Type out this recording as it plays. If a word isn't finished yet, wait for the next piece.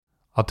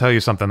I'll tell you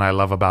something I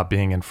love about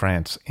being in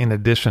France, in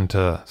addition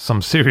to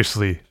some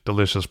seriously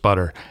delicious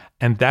butter,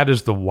 and that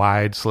is the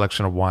wide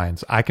selection of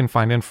wines I can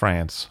find in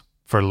France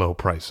for low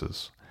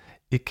prices.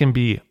 It can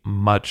be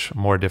much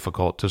more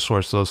difficult to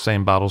source those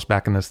same bottles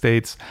back in the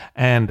States,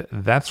 and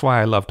that's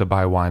why I love to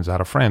buy wines out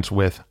of France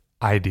with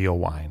Ideal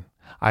Wine.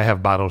 I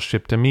have bottles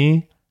shipped to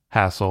me,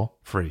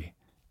 hassle-free.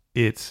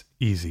 It's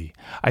easy.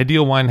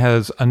 Ideal Wine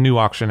has a new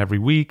auction every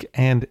week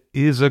and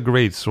is a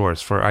great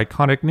source for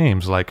iconic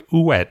names like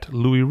Ouet,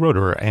 Louis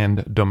Roeder,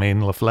 and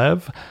Domaine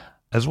Leflevre,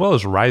 as well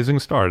as rising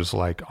stars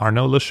like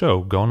Arnaud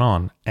Lachaud,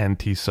 Gonon, and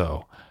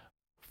Tissot.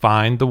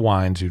 Find the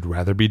wines you'd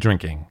rather be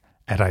drinking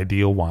at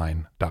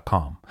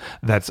idealwine.com.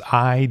 That's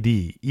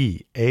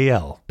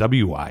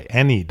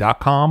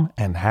IDEALWINE.com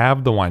and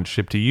have the wine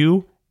shipped to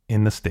you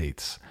in the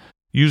States.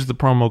 Use the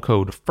promo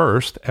code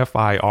FIRST,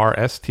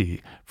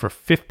 F-I-R-S-T, for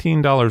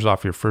 $15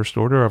 off your first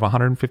order of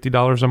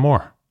 $150 or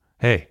more.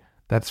 Hey,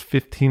 that's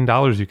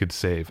 $15 you could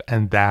save,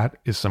 and that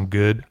is some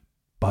good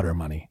butter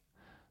money.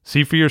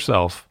 See for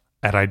yourself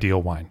at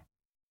Ideal Wine.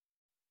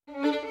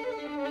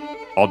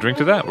 I'll drink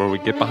to that, where we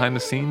get behind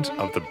the scenes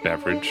of the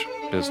beverage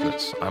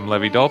business. I'm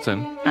Levi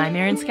Dalton. I'm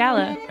Erin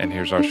Scala. And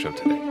here's our show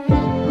today.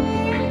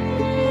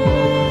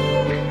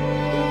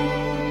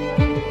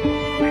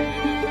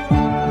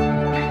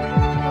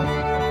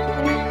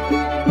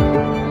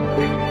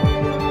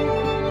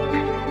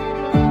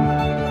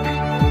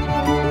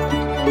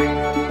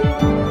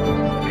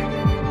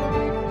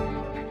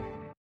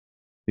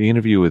 The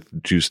interview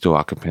with Giusto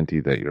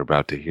Occhipinti that you're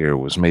about to hear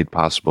was made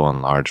possible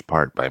in large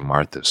part by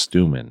Martha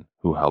Stuman,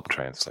 who helped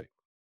translate.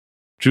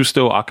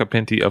 Giusto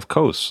Occhipinti of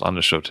Kos on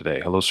the show today.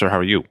 Hello, sir. How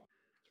are you?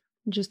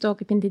 Giusto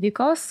Occhipinti di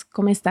Kos,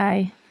 come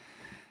stai?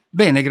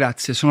 Bene,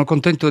 grazie. Sono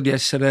contento di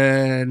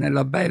essere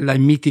nella bella e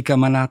mitica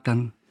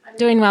Manhattan.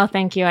 Doing well,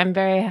 thank you. I'm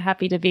very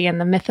happy to be in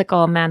the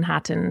mythical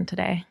Manhattan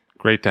today.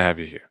 Great to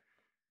have you here.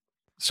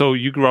 So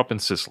you grew up in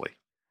Sicily.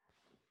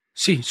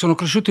 Sì, sono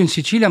cresciuto in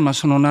Sicilia, ma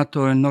sono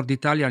nato nel nord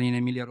Italia, in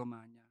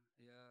Emilia-Romagna.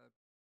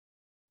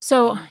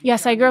 So,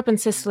 yes, I grew up in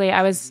Sicily.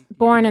 I was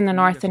born in the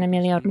north in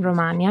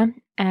Emilia-Romagna,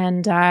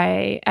 and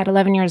at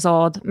 11 years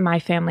old, my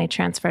family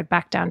transferred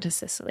back down to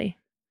Sicily.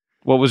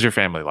 What was your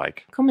family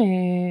like?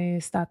 Come è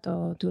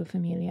stato tua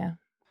famiglia?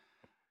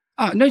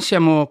 Noi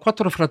siamo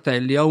 4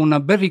 fratelli. Ho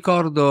un bel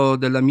ricordo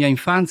della mia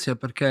infanzia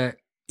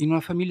perché in una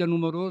famiglia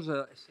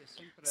numerosa...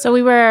 So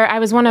I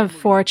was one of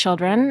 4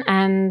 children,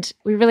 and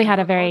we really had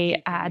a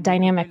very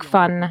dynamic,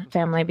 fun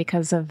family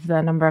because of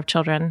the number of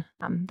children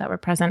that were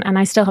present. And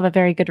I still have a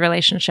very good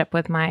relationship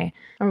with my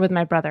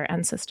brother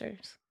and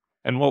sisters.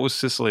 And what was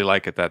Sicily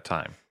like at that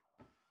time?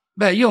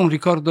 Beh, io ho un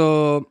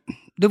ricordo,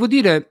 devo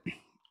dire,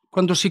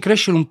 quando si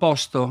cresce in un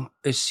posto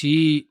e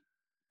si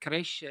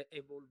cresce...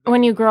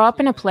 When you grow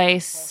up in a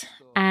place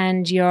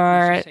and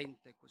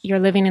you're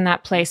living in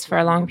that place for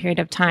a long period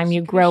of time,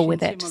 you grow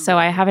with it. So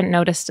I haven't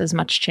noticed as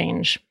much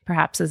change,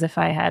 perhaps, as if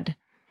I had,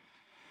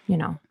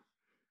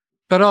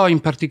 Però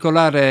in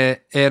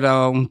particolare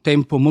era un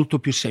tempo molto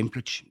più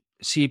semplice.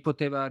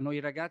 Noi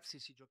ragazzi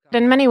si giocavano.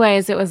 In many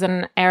ways, it was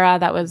an era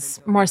that was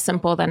more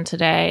simple than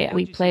today.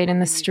 We played in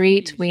the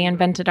street. We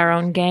invented our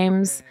own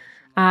games.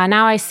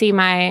 Now I see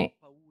my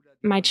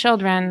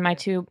children, my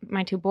two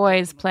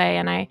boys play,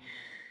 and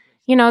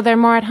they're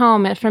more at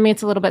home. For me,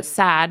 it's a little bit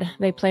sad.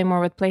 They play more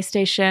with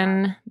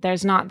PlayStation.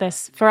 There's not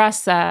this... For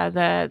us,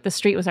 the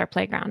street was our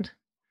playground.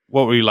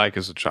 What were you like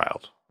as a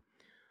child?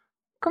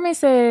 Come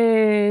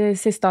sei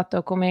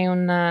stato come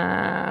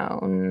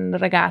un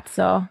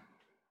ragazzo?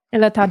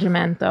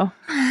 L'atteggiamento.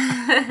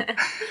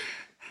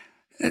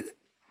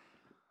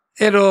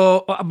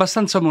 Ero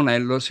abbastanza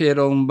monello, sì,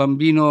 ero un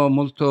bambino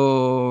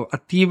molto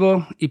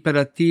attivo,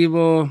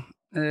 iperattivo,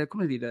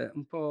 come dire,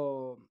 un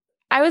po'...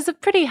 I was a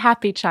pretty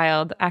happy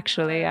child,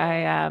 actually.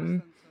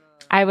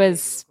 I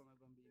was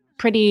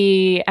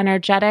pretty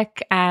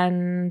energetic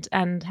and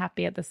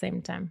happy at the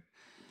same time.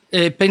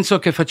 E penso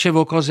che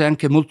facevo cose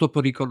anche molto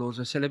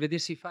pericolose. Se le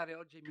vedessi fare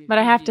oggi... But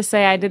I have to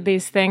say, I did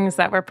these things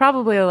that were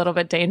probably a little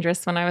bit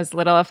dangerous when I was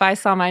little. If I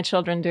saw my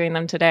children doing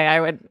them today, I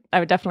would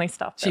definitely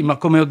stop them. Sì, ma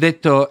come ho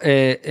detto,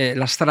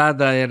 la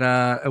strada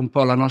era un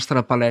po' la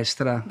nostra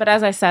palestra. But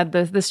as I said,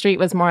 the street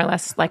was more or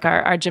less like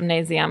our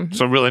gymnasium.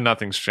 So really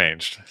nothing's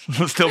changed.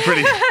 Still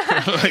pretty,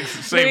 like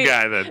same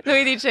guy then.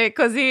 Lui dice,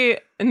 così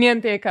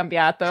niente è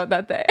cambiato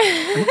da te.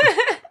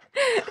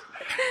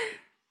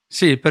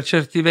 Sì, per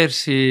certi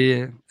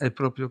versi è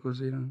proprio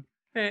così. No?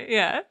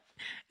 Yeah.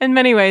 In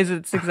many ways,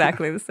 it's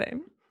exactly the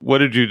same. What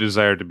did you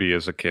desire to be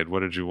as a kid? What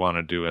did you want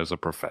to do as a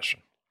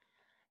profession?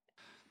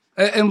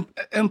 È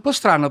un po'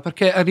 strano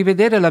perché a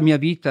rivedere la mia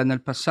vita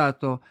nel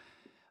passato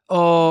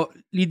ho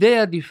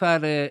l'idea di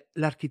fare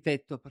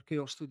l'architetto perché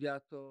ho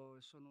studiato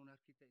e sono un architetto.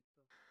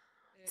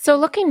 So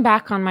looking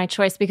back on my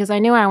choice, because I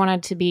knew I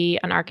wanted to be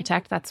an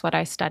architect, that's what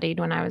I studied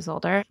when I was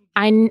older.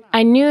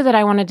 I knew that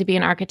I wanted to be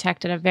an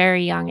architect at a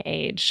very young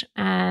age.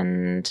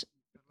 And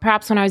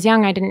perhaps when I was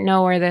young, I didn't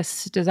know where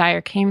this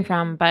desire came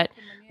from. But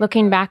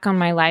looking back on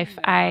my life,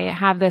 I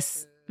have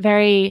this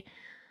very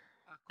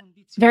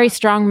very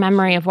strong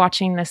memory of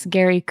watching this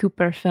Gary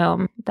Cooper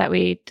film that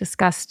we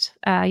discussed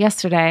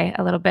yesterday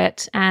a little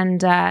bit,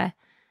 and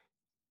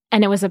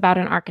it was about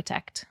an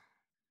architect.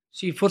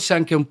 Sì, forse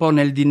anche un po'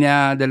 nel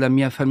DNA della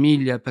mia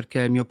famiglia,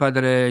 perché mio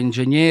padre è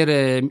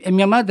ingegnere e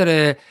mia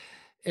madre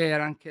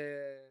era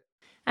anche...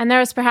 And there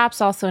was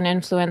perhaps also an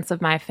influence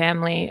of my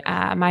family.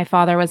 My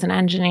father was an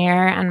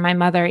engineer, and my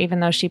mother,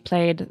 even though she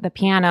played the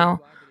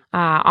piano,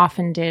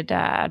 often did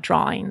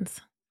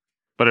drawings.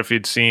 But if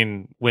you'd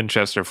seen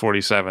Winchester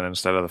 47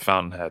 instead of the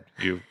Fountainhead,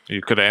 you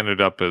could have ended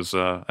up as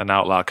an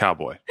outlaw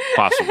cowboy.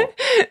 Possible.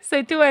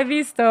 Se tu hai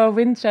visto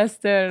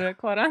Winchester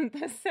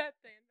 47...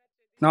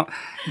 No,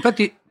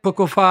 infatti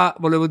poco fa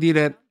volevo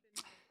dire,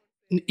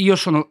 io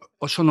sono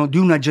di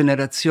una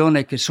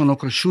generazione che sono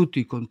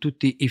cresciuti con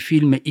tutti i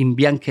film in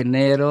bianco e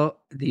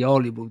nero di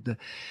Hollywood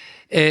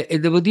e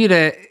devo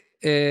dire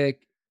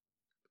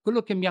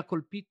quello che mi ha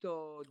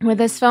colpito... With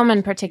this film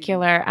in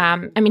particular,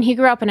 I mean, he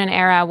grew up in an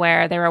era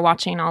where they were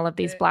watching all of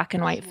these black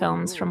and white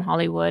films from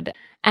Hollywood.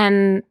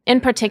 And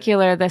in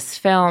particular, this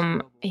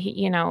film,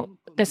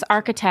 this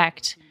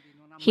architect,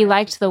 he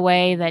liked the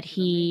way that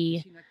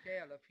he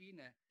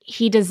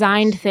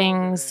designed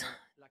things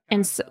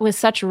with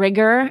such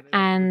rigor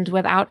and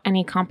without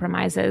any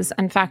compromises.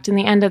 In fact, in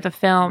the end of the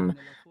film,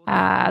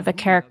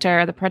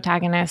 the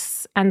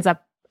protagonist, ends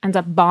up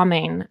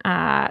bombing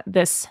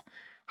this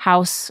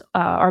house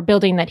or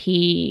building that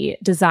he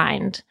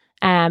designed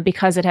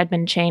because it had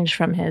been changed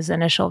from his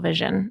initial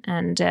vision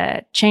and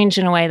changed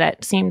in a way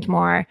that seemed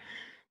more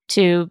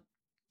to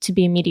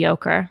be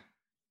mediocre.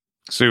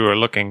 So you were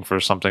looking for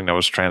something that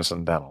was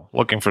transcendental,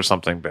 looking for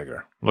something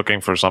bigger,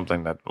 looking for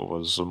something that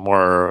was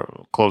more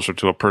closer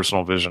to a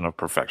personal vision of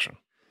perfection.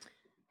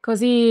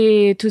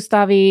 Così tu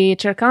stavi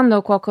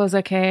cercando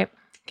qualcosa che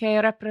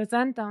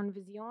rappresenta una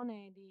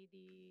visione di...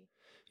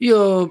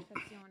 Io,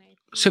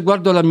 se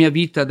guardo la mia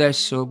vita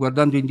adesso,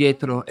 guardando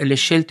indietro e le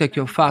scelte che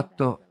ho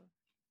fatto,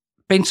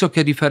 penso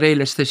che rifarei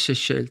le stesse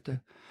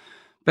scelte,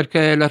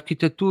 perché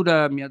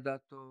l'architettura mi ha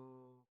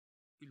dato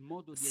il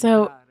modo di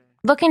entrare.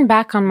 Looking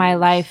back on my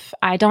life,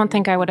 I don't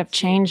think I would have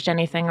changed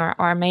anything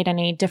or made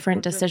any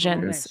different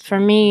decisions. For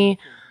me,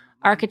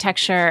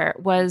 architecture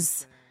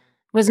was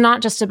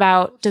not just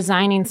about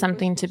designing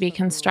something to be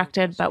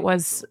constructed, but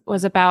was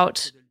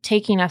about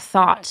taking a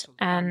thought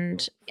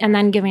and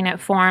then giving it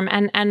form.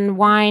 And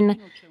wine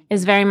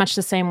is very much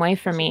the same way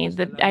for me.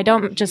 I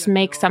don't just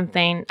make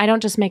something. I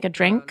don't just make a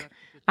drink.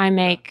 I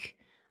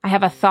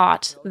have a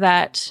thought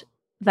that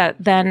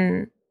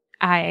then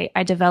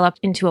I developed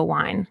into a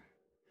wine.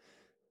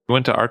 You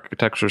went to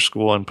architecture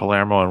school in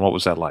Palermo, and what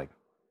was that like?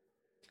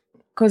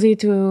 Così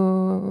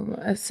tu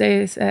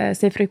sei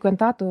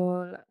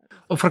frequentato?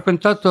 Ho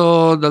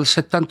frequentato dal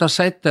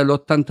 77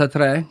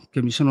 all'83,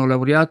 che mi sono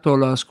laureato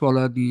alla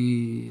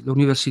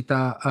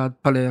l'università a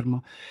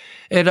Palermo.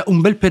 Era un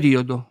bel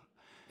periodo.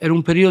 Era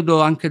un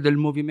periodo anche del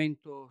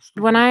movimento.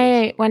 When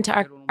I went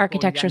to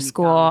architecture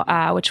school,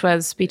 which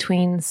was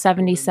between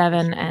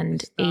 77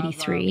 and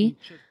 83,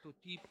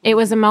 it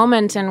was a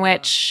moment in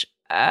which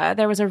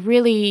there was a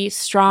really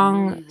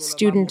strong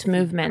student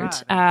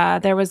movement.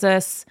 There was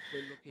this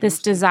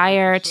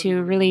desire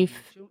to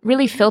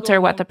really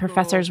filter what the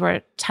professors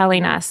were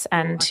telling us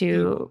and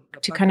to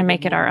kind of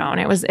make it our own.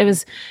 It was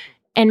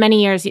in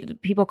many years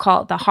people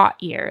call it the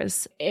hot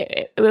years.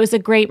 It was a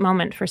great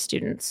moment for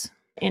students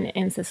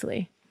in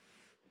Sicily.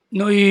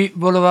 Noi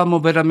volevamo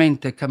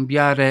veramente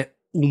cambiare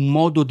un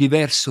modo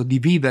diverso di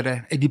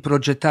vivere e di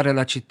progettare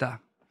la città.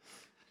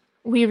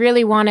 We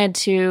really wanted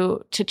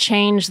to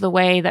change the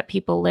way that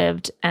people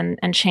lived and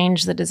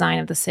change the design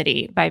of the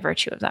city by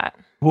virtue of that.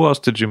 Who else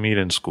did you meet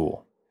in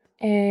school?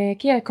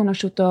 Chi hai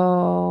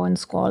conosciuto in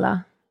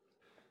scuola?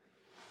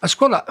 A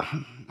scuola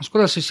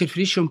se si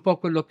riferisce un po' a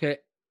quello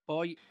che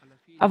poi...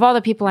 Of all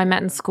the people I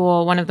met in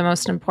school, one of the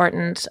most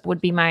important would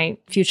be my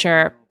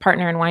future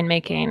partner in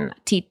winemaking,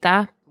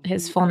 Tita.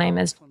 His full name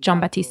is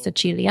Giambattista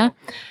Cilia.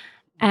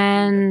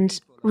 And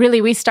really,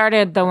 we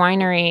started the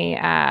winery.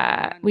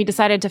 We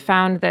decided to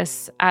found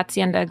this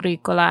Azienda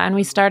Agricola, and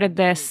we started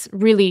this.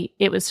 Really,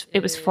 it was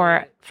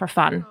for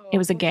fun. It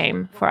was a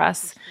game for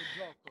us.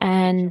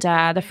 And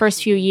the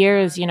first few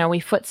years, we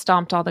foot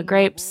stomped all the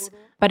grapes.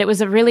 But it was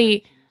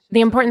the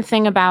important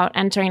thing about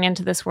entering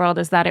into this world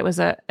is that it was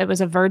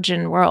a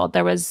virgin world.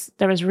 There was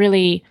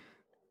really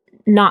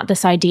not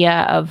this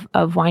idea of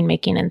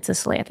winemaking in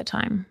Sicily at the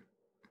time,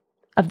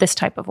 of this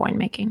type of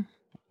winemaking.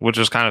 Which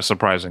is kind of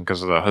surprising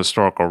because the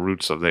historical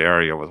roots of the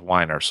area with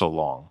wine are so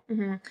long.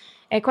 Mm-hmm.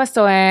 E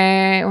questo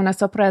è una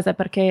sorpresa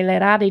perché le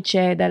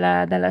radici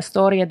della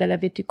storia della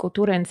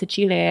viticoltura in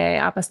Sicilia è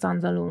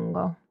abbastanza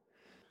lungo.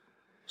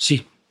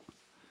 Sì,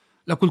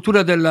 la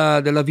cultura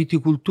della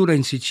viticoltura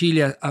in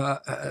Sicilia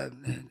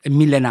è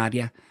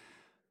millenaria.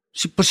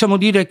 Possiamo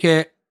dire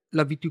che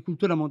la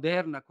viticoltura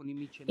moderna con i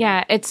micelini...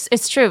 Yeah,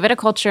 it's true.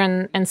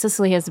 Viticulture in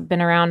Sicily has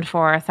been around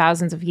for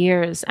thousands of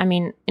years. I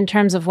mean, in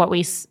terms of what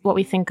we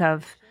think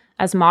of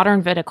as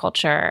modern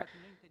viticulture,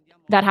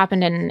 that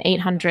happened in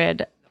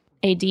 800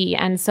 AD.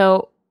 And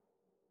so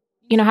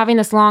having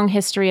this long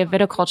history of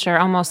viticulture,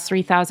 almost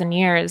 3,000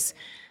 years,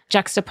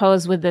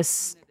 juxtaposed with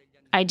this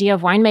idea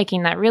of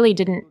winemaking that really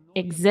didn't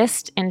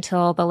exist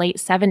until the late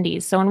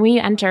 70s. So when we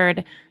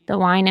entered the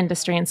wine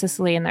industry in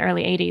Sicily in the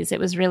early 80s, it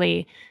was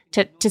really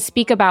to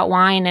speak about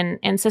wine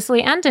in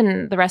Sicily and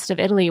in the rest of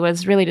Italy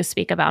was really to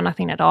speak about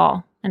nothing at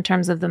all in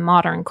terms of the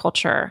modern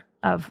culture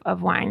of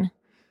wine.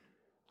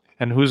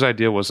 And whose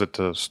idea was it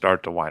to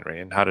start the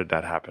winery, and how did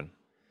that happen?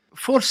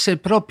 Forse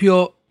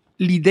proprio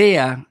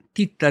l'idea,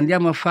 Titta,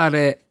 andiamo a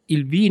fare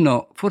il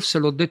vino, forse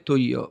l'ho detto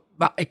io,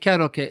 ma è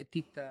chiaro che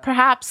Titta...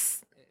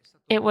 Perhaps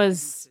it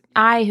was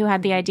I who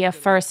had the idea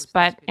first,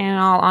 but in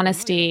all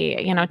honesty,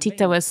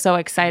 Tita was so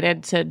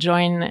excited to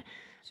join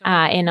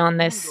in on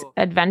this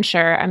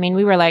adventure. I mean,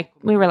 we were like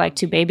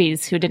two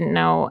babies who didn't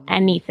know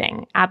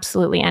anything,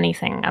 absolutely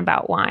anything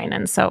about wine,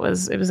 and so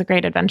it was a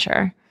great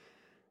adventure.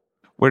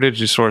 Where did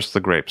you source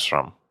the grapes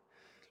from?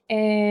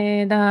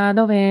 Da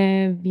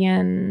dove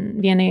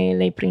viene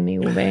le prime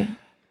uve?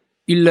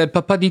 Il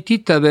papà di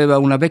Titta aveva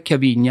una vecchia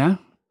vigna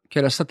che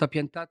era stata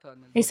piantata.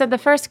 He said the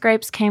first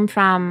grapes came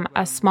from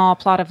a small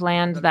plot of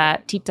land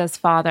that Tita's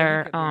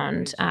father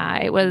owned.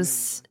 It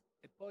was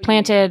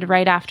planted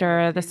right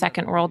after the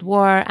Second World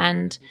War,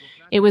 and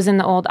it was in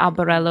the old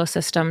albarello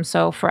system.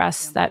 So for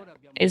us, that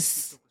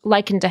is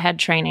likened to head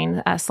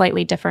training, a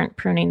slightly different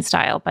pruning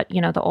style, but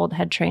the old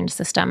head trained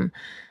system.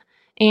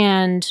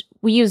 And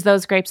we used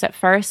those grapes at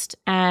first.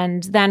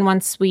 And then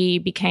once we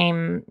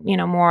became,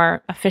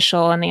 more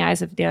official in the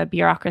eyes of the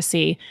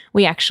bureaucracy,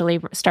 we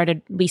actually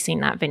started leasing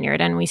that vineyard,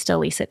 and we still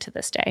lease it to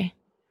this day.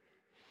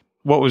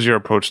 What was your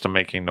approach to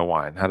making the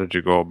wine? How did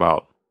you go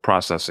about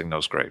processing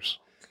those grapes?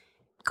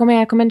 Come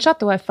hai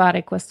cominciato a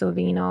fare questo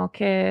vino?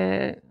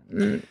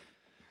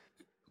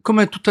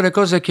 Come tutte le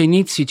cose che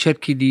inizi,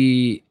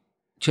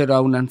 c'era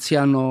un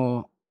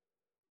anziano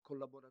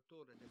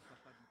collaboratore del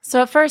papà.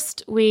 So at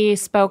first we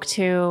spoke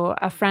to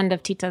a friend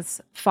of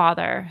Tita's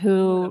father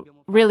who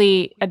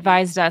really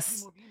advised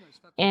us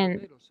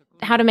in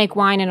how to make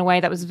wine in a way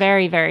that was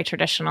very, very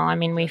traditional. I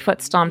mean, we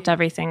foot stomped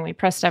everything. We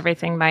pressed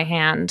everything by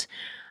hand.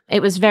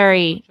 It was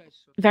very,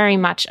 very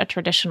much a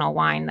traditional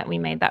wine that we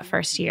made that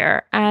first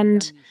year.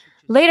 And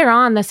later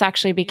on, this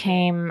actually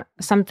became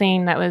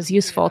something that was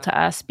useful to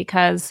us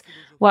because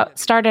what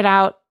started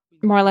out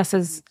more or less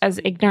as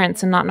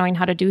ignorance and not knowing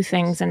how to do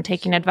things and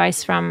taking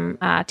advice from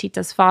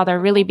Tita's father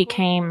really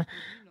became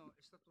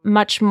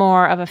much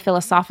more of a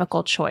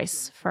philosophical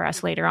choice for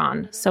us later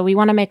on. So we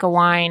want to make a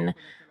wine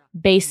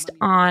based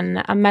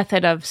on a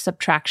method of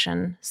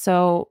subtraction.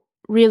 So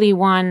really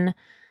one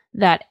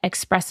that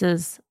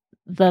expresses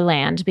the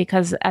land,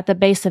 because at the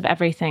base of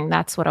everything,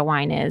 that's what a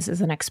wine is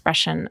an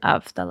expression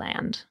of the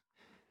land.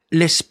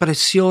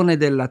 L'espressione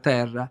della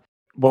terra.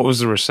 What was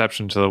the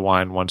reception to the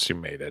wine once you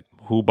made it?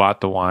 Who bought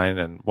the wine,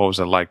 and what was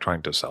it like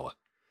trying to sell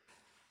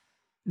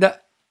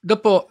it?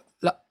 Dopo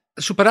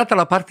superata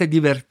la parte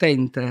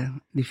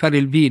divertente di fare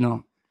il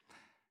vino,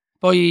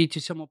 poi ci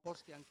siamo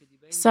posti anche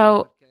diversi.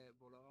 So,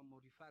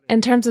 in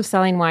terms of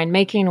selling wine,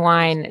 making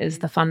wine is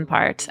the fun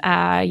part.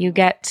 You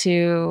get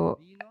to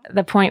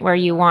the point where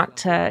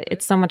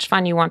it's so much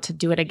fun, you want to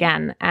do it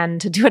again.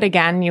 And to do it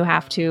again, you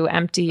have to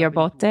empty your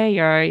botte,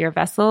 your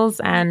vessels,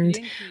 and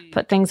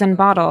put things in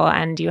bottle,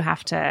 and you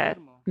have to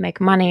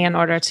make money in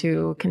order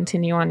to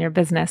continue on your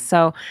business.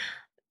 So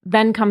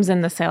then comes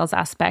in the sales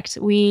aspect.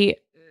 We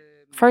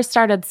first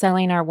started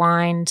selling our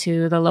wine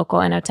to the local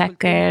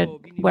enoteche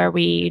where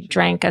we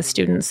drank as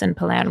students in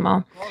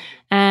Palermo.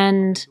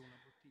 And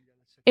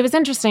it was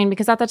interesting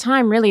because at the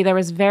time, really, there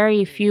was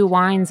very few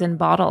wines in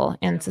bottle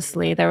in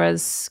Sicily. There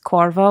was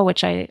Corvo,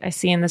 which I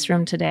see in this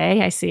room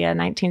today. I see a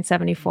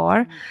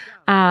 1974.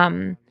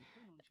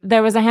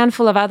 There was a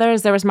handful of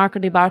others. There was Marco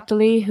di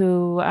Bartoli,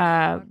 who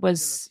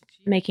was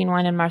making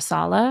wine in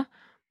Marsala.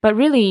 But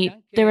really,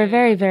 there were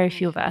very, very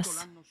few of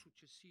us.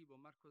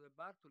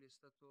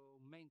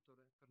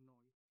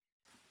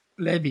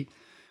 Levi,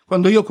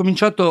 quando io ho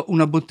cominciato,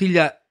 una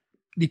bottiglia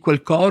di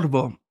quel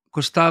Corvo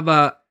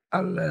costava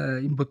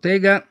in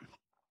bottega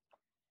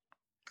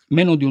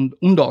meno di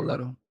un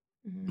dollaro.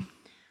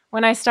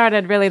 When I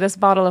started, really, this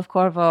bottle of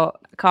Corvo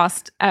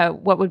cost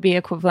what would be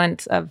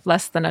equivalent of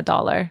less than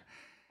 $1.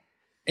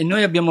 E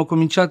noi abbiamo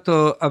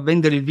cominciato a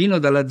vendere il vino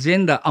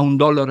dall'azienda a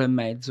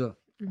 $1.50.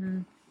 Mm-hmm.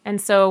 And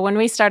so when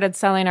we started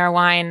selling our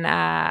wine,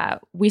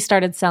 we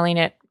started selling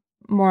it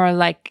more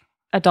like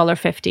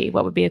 $1.50,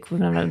 what would be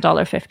equivalent of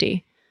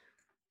 $1.50.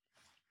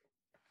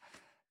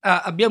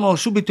 Abbiamo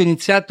subito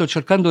iniziato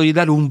cercando di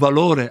dare un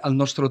valore al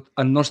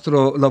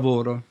nostro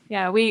lavoro.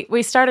 Yeah,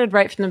 we started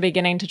right from the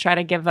beginning to try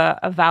to give a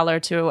valor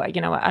to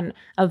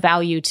a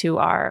value to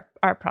our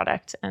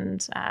product and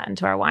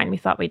to our wine. We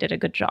thought we did a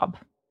good job.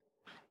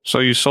 So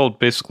you sold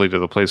basically to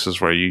the places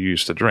where you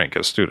used to drink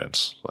as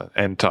students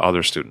and to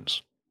other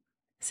students.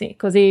 Sì,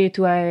 così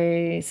tu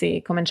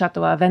hai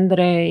cominciato a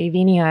vendere i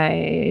vini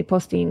ai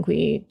posti in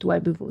cui tu hai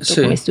bevuto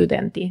come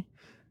studenti.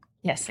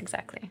 Yes,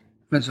 exactly.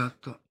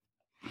 Esatto.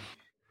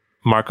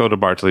 Marco de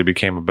Bartoli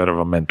became a bit of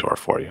a mentor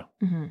for you.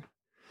 Mm-hmm.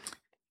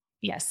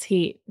 yes,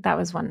 that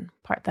was one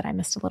part that I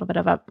missed a little bit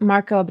of.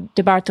 Marco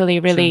De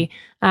Bartoli really,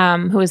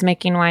 who was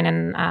making wine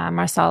in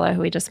Marsala,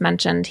 who we just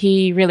mentioned,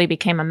 he really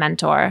became a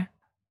mentor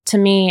to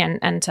me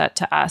and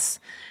to us.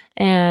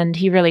 And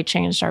he really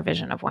changed our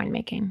vision of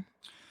winemaking.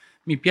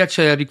 Mi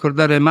piace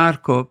ricordare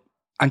Marco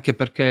anche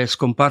perché è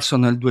scomparso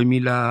nel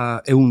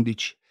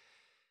 2011.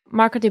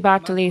 Marco De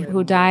Bartoli,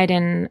 who died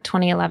in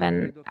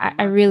 2011,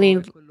 I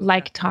really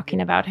like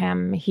talking about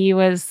him. He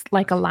was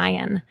like a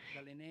lion.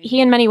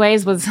 He, in many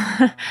ways, was,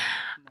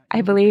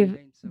 I believe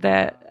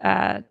the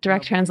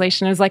direct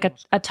translation is like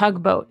a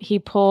tugboat. He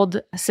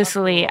pulled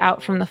Sicily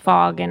out from the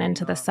fog and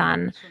into the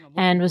sun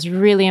and was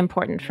really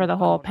important for the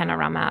whole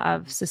panorama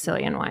of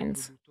Sicilian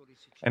wines.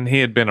 And he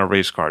had been a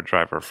race car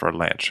driver for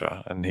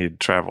Lancia, and he'd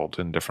traveled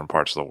in different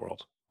parts of the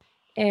world.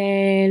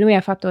 E lui ha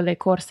fatto le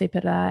corse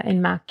in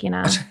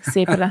macchina,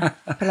 sì, per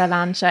la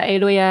Lancia, e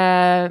lui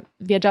ha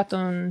viaggiato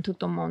in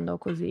tutto il mondo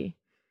così.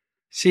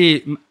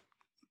 Sì,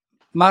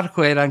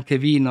 Marco era anche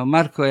vino,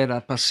 Marco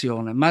era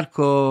passione.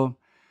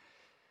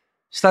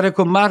 Stare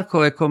con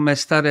Marco è come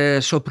stare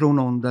sopra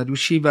un'onda,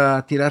 riusciva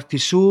a tirarti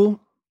su,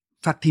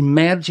 farti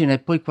immergere e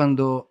poi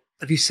quando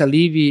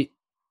risalivi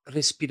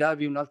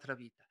respiravi un'altra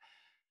vita.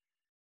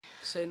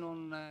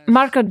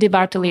 Marco De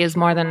Bartoli is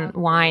more than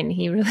wine.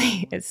 He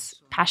really is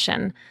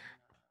passion.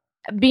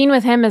 Being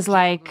with him is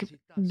like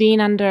being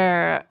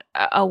under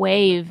a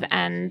wave,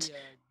 and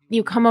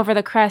you come over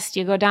the crest,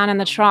 you go down in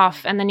the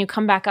trough, and then you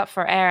come back up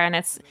for air. And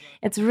it's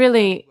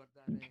really,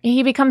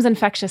 he becomes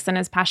infectious in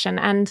his passion.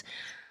 And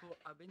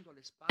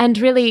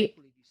really,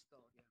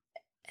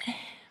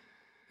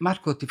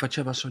 Marco ti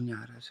faceva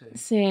sognare. Sì.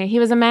 See, he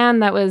was a man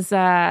that was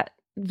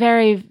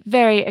very,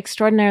 very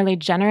extraordinarily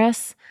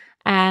generous.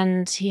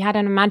 And he had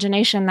an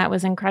imagination that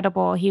was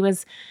incredible. He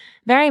was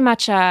very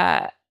much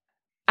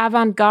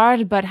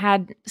avant-garde, but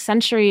had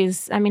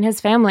centuries. I mean,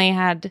 his family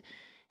had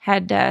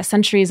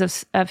centuries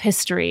of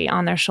history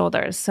on their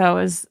shoulders. So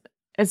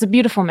it's a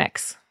beautiful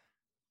mix.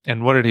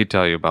 And what did he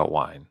tell you about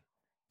wine?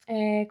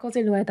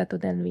 Cosa lui ha dato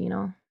del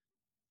vino?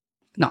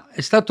 No,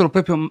 è stato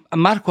proprio...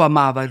 Marco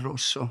amava il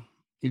rosso,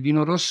 il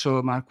vino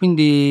rosso, ma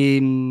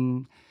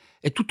quindi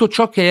è tutto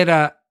ciò che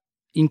era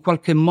in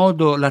qualche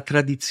modo la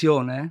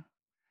tradizione.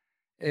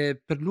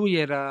 Per lui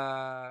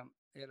era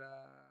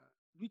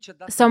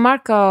So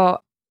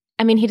Marco,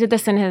 I mean, he did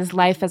this in his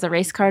life as a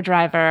race car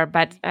driver,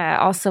 but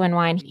also in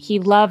wine. He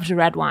loved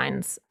red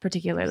wines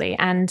particularly.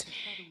 And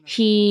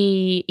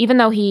he, even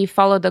though he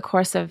followed the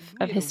course of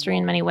history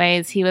in many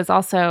ways, he was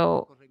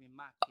also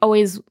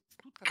always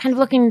kind of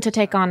looking to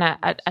take on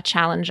a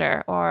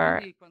challenger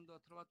or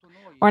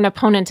an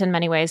opponent in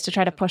many ways to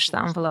try to push the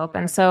envelope.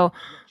 And so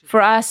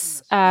for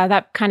us,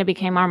 that kind of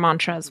became our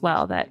mantra as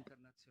well, that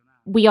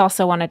we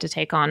also wanted to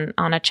take on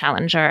a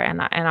challenger in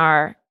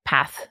our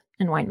path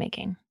in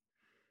winemaking.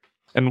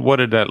 And what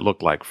did that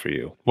look like for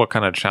you? What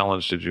kind of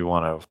challenge did you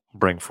want to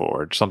bring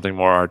forward? Something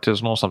more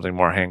artisanal, something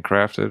more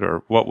handcrafted,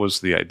 or what was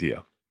the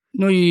idea?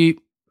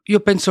 Io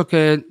penso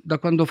che da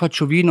quando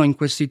faccio vino in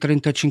questi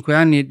 35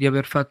 anni di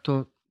aver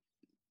fatto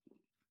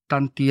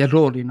tanti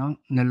errori, no?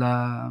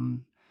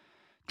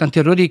 Tanti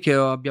errori che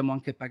abbiamo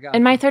anche pagato.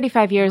 In my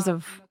 35 years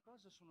of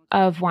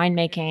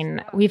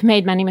winemaking, we've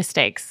made many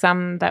mistakes,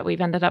 some that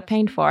we've ended up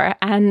paying for.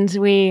 And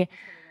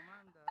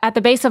at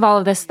the base of all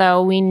of this,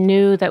 though, we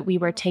knew that we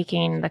were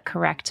taking the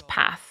correct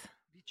path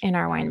in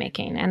our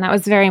winemaking. And that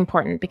was very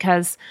important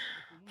because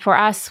for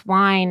us,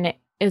 wine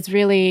is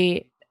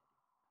really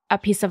a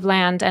piece of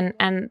land.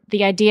 And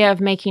the idea of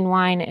making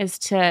wine is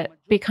to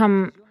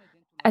become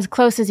as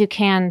close as you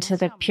can to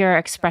the pure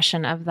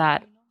expression of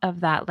that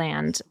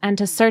land and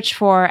to search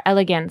for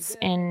elegance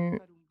in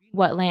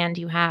what land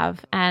you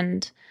have.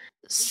 And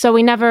so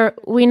we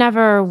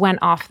never went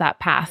off that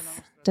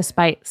path,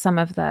 despite some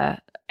of the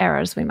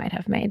errors we might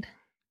have made.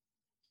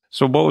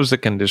 So what was the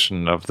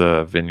condition of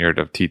the vineyard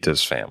of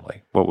Tita's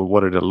family?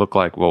 What did it look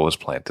like? What was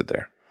planted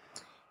there?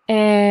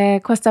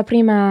 Questa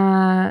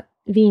prima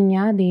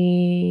vigna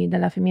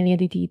della famiglia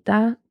di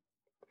Tita,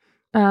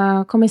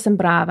 come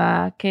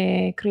sembrava?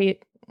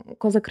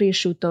 Cosa è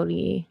cresciuto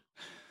lì?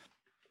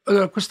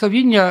 Allora, questa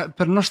vigna,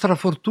 per nostra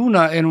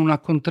fortuna, era una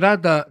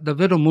contrada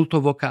davvero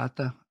molto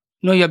vocata.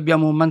 Noi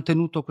abbiamo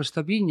mantenuto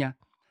questa vigna.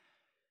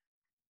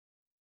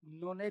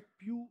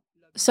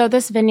 So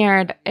this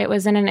vineyard, it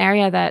was in an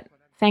area that,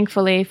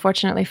 thankfully,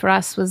 fortunately for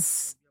us,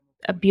 was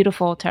a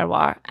beautiful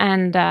terroir.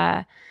 And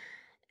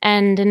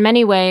in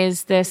many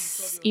ways,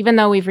 this, even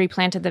though we've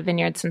replanted the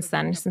vineyard since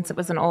then, since it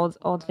was an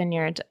old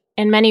vineyard,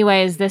 in many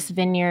ways, this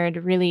vineyard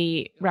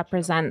really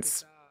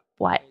represents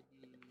what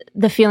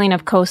the feeling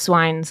of coast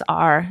wines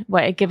are,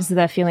 what it gives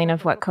the feeling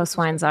of what coast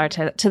wines are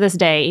to this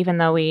day, even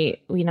though we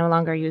no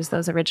longer use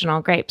those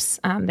original grapes.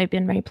 They've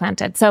been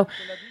replanted. So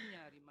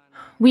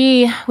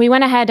we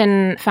went ahead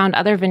and found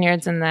other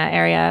vineyards in the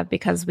area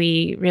because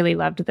we really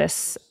loved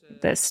this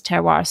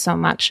terroir so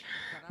much.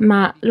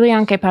 Ma lui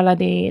anche parla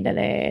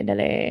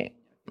delle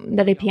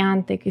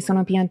piante che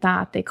sono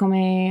piantate,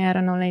 come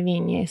erano le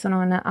vigne. Sono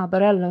un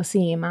arborello,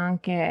 sì, ma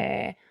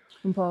anche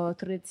un po'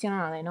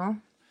 tradizionale,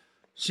 no?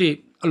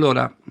 Sì,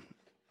 allora,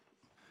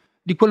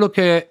 di quello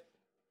che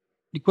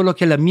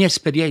è la mia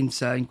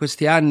esperienza in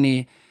questi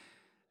anni,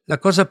 la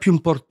cosa più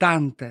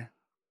importante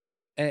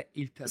è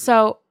il territorio.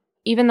 So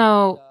even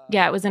though,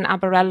 yeah, it was in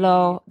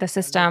Abarello, the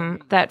system,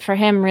 that for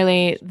him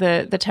really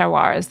the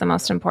terroir is the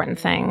most important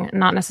thing,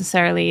 not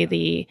necessarily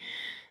the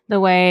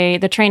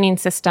training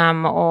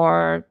system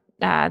or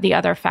the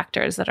other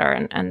factors that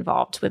are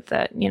involved with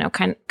the,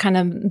 kind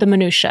of the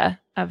minutiae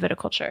of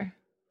viticulture.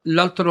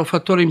 L'altro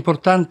fattore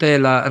importante è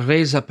la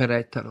resa per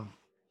ettaro.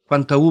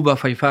 Quanta uva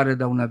fai fare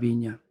da una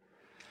vigna?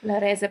 La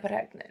resa per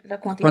ettaro, la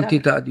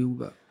quantità di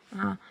uva.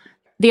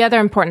 The other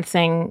important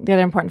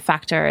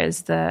factor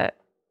is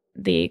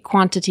the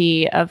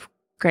quantity of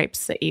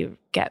grapes that you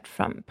get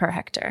from per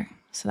hectare.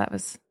 So that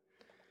was.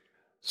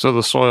 So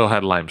the soil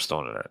had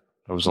limestone in it.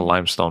 It was a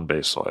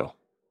limestone-based soil.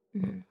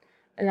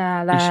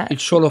 Il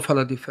suolo fa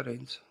la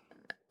differenza.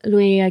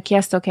 Lui ha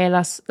chiesto che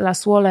la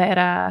suola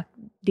era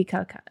di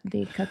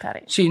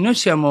calcare. Sì, noi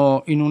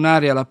siamo in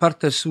un'area, la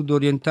parte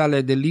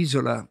sud-orientale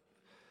dell'isola.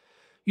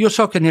 Io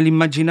so che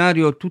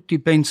nell'immaginario tutti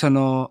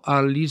pensano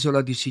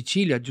all'isola di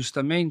Sicilia,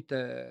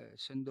 giustamente,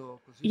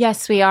 essendo così.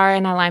 Yes, we are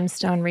in a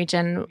limestone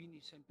region.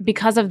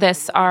 Because of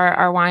this,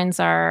 our wines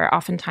are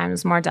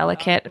oftentimes more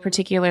delicate,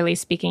 particularly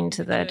speaking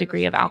to the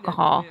degree of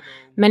alcohol.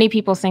 Many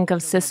people think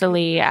of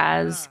Sicily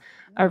as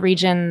a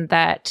region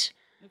that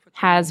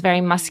has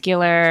very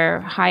muscular,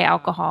 high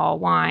alcohol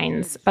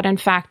wines. But in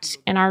fact,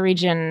 in our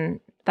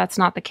region, that's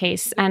not the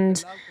case.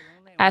 And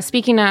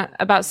speaking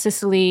about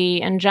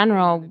Sicily in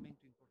general,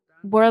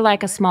 we're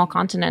like a small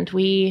continent.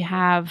 We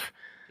have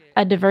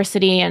a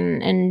diversity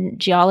in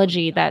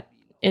geology that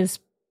is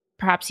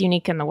perhaps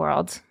unique in the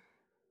world.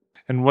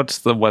 And what's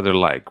the weather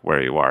like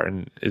where you are?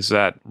 And is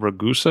that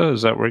Ragusa?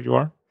 Is that where you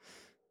are?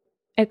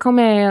 E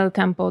come il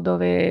tempo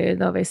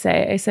dove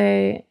sei? E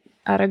sei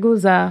a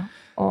Ragusa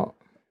o...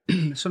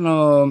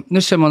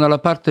 Noi siamo nella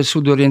parte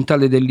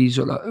sud-orientale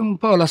dell'isola, un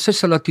po' la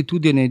stessa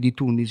latitudine di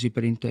Tunisi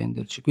per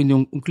intenderci, quindi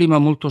un clima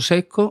molto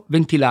secco,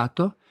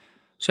 ventilato.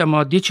 Siamo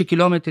a 10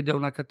 chilometri da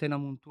una catena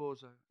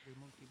montuosa.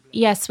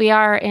 Yes, we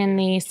are in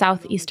the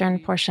southeastern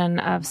portion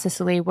of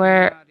Sicily,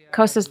 where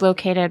coast is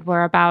located.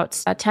 We're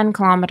about 10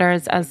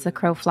 kilometers as the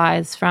crow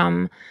flies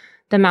from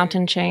the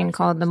mountain chain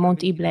called the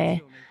Monte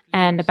Ible,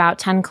 and about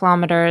 10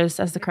 kilometers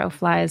as the crow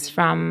flies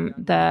from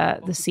the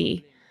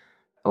sea.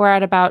 We're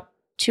at about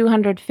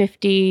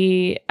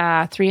 250,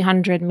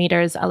 300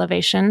 meters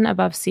elevation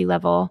above sea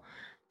level,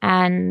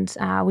 and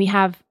we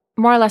have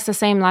more or less the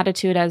same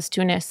latitude as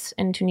Tunis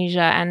in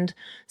Tunisia. And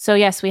so,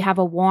 yes, we have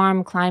a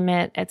warm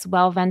climate. It's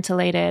well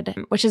ventilated,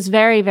 which is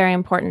very, very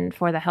important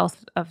for the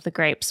health of the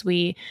grapes.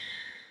 We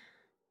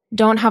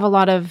don't have a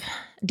lot of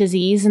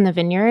disease in the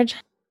vineyard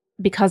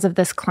because of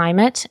this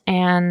climate,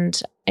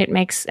 and it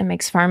makes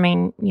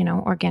farming,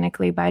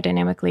 organically,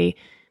 biodynamically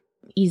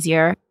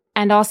easier.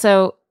 And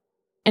also,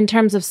 in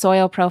terms of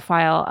soil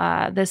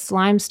profile, this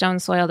limestone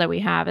soil that we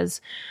have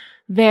is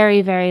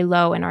very, very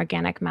low in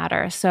organic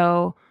matter.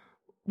 So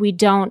we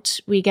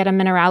get a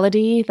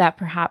minerality that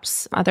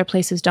perhaps other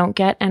places don't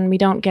get, and we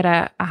don't get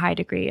a high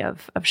degree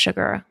of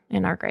sugar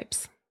in our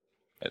grapes.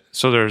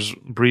 So there's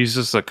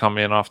breezes that come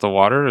in off the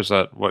water? Is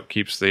that what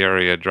keeps the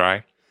area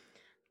dry?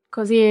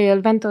 Così il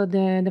vento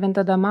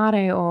vento da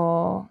mare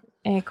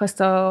e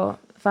questo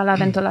fa la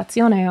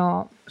ventilazione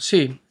o...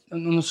 Sì,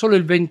 non solo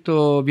il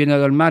vento viene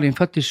dal mare,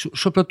 infatti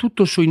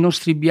soprattutto sui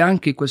nostri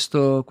bianchi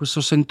questo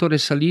sentore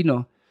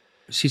salino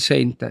si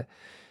sente.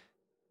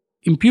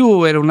 In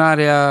più era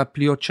un'area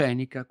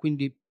pliocenica,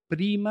 quindi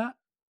prima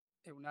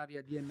è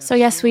un'area di So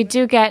yes, we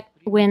do get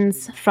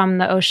winds from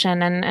the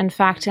ocean, and in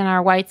fact in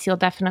our whites you'll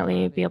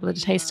definitely be able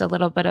to taste a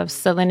little bit of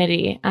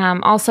salinity.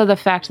 Also the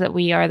fact that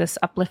we are this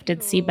uplifted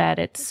seabed,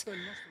 it's,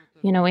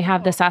 we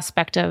have this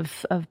aspect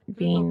of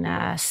being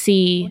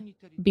sea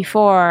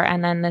before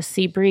and then the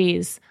sea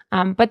breeze.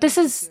 But this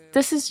is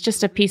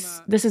just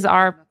this is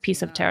our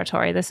piece of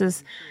territory. This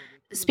is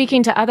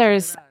speaking to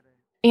others.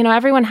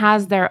 Everyone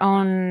has their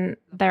own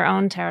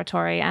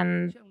territory,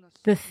 and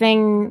the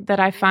thing that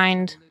I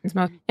find is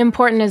most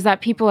important is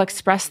that people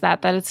express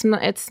that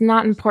it's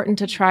not important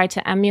to try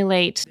to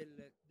emulate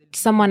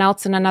someone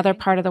else in another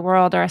part of the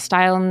world or a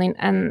style in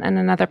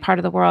another part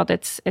of the world.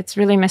 It's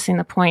really missing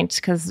the point,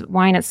 because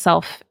wine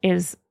itself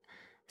is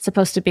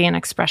supposed to be an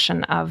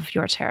expression of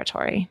your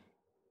territory.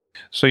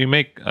 So you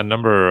make a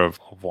number of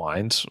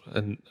wines,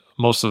 and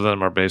most of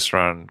them are based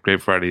around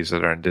grape varieties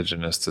that are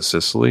indigenous to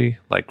Sicily,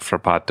 like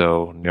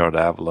Frappato, Nero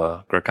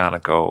d'Avola,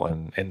 Grecanico,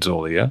 and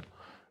Inzolia.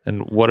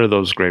 And what are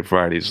those grape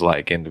varieties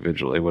like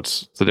individually?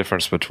 What's the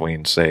difference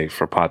between, say,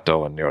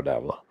 Frappato and Nero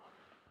d'Avola?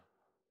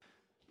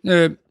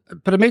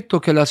 Premetto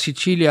che la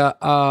Sicilia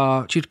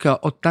ha circa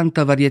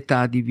 80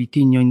 varietà di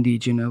vitigno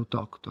indigene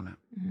autoctone.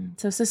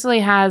 So Sicily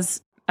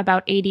has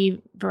about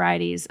 80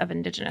 varieties of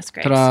indigenous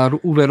grapes. Tra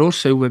uve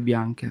rosse e uve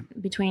bianche.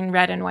 Between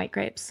red and white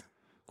grapes.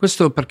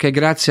 Questo perché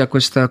grazie a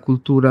questa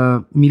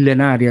cultura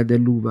millenaria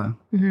dell'uva.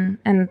 Mm-hmm.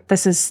 And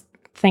this is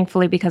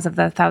thankfully because of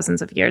the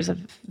thousands of years of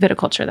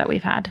viticulture that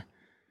we've had.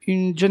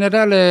 In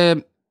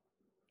generale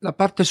la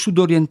parte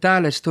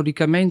sudorientale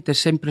storicamente è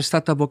sempre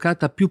stata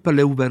avvocata più per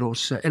le uve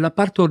rosse e la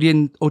parte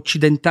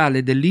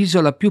occidentale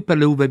dell'isola più per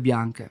le uve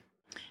bianche.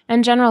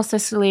 In general,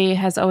 Sicily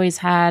has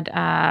always had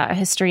a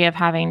history of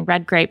having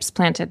red grapes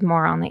planted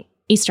more on the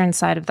eastern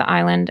side of the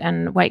island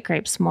and white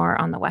grapes more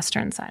on the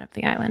western side of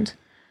the island.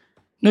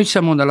 Noi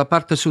siamo nella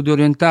parte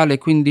sudorientale,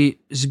 quindi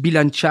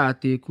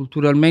sbilanciati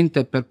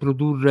culturalmente per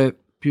produrre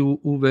più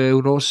uve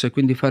rosse,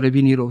 quindi fare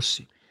vini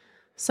rossi.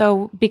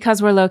 So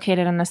because we're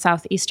located in the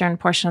southeastern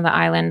portion of the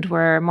island,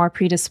 we're more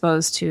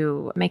predisposed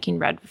to making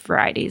red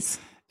varieties.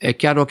 È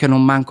chiaro che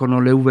non mancano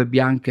le uve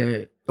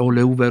bianche o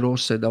le uve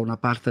rosse da una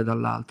parte e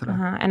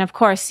dall'altra. And of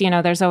course,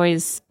 there's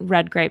always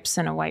red grapes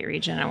in a white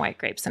region and white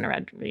grapes in a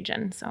red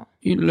region. So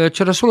Il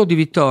Cerasuolo di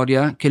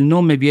Vittoria, che il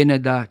nome viene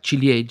da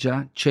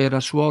ciliegia,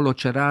 cerasuolo,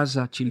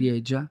 cerasa,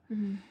 ciliegia,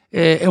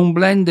 è un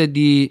blend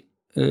di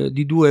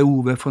due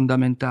uve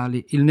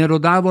fondamentali, il nero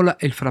d'avola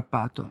e il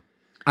frappato,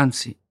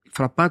 anzi, il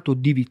frappato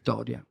di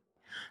Vittoria.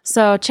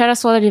 So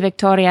Cerasuolo di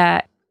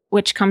Victoria,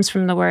 which comes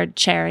from the word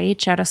cherry,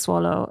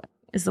 Cerasuolo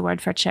is the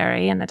word for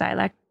cherry in the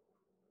dialect.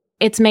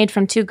 It's made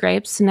from two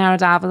grapes, Nero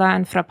d'Avola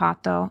and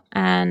Frappato,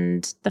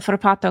 and the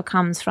Frappato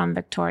comes from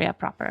Victoria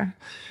proper.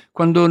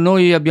 Quando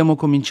noi abbiamo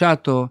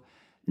cominciato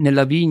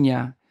nella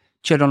vigna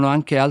c'erano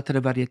anche altre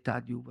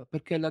varietà di uva,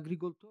 perché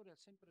l'agricoltore ha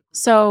sempre...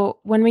 So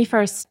when we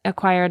first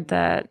acquired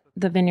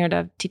the vineyard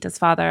of Tita's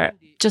father,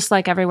 just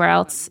like everywhere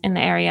else in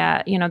the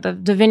area,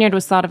 the vineyard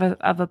was thought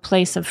of a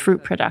place of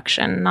fruit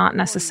production, not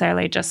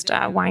necessarily just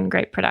wine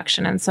grape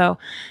production. And so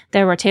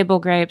there were table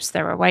grapes,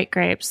 there were white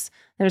grapes.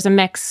 There's a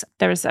mix.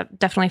 There's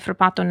definitely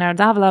Frappato Nero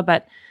d'Avola,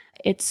 but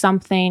it's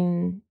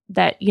something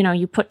that,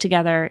 you put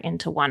together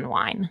into one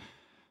wine.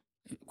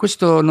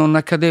 Questo non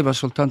accadeva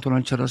soltanto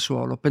nel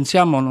Cerasuolo.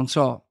 Pensiamo, non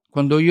so,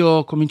 quando io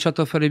ho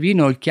cominciato a fare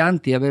vino, il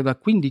Chianti aveva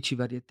 15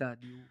 varietà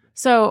di uve.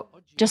 So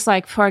just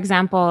like, for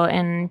example,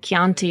 in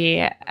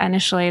Chianti,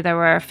 initially there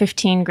were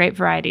 15 grape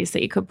varieties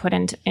that you could put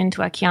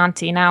into a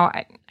Chianti. Now,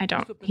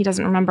 he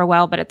doesn't remember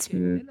well, but it's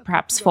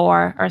perhaps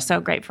 4 or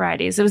so grape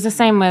varieties. It was the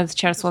same with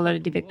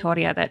Cerasuolo di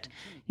Victoria that,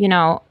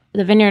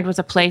 the vineyard was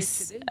a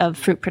place of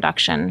fruit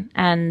production.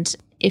 And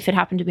if it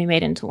happened to be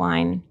made into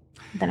wine,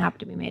 then it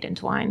happened to be made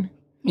into wine.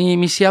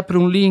 Mi si apre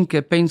un link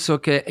e penso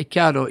che è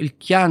chiaro, il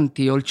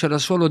Chianti o il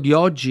Cerasuolo di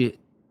oggi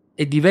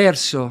è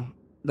diverso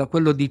da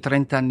quello di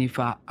 30 anni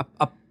fa,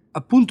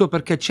 appunto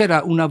perché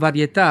c'era una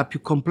varietà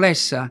più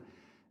complessa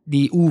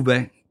di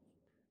uve.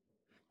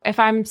 If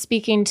I'm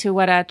speaking to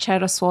what a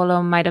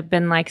Cerasuolo might have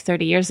been like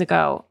 30 years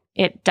ago,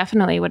 it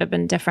definitely would have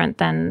been different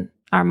than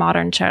our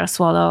modern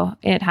Cerasuolo.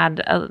 It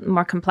had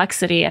more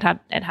complexity, it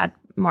had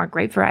more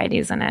grape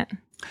varieties in it.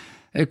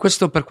 E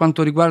questo per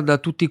quanto riguarda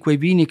tutti quei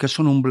vini che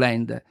sono un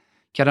blend.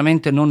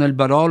 Chiaramente non il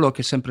Barolo,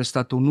 che è sempre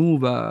stato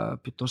un'uva,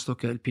 piuttosto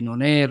che il Pinot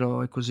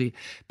Nero e così.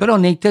 Però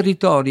nei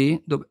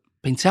territori dove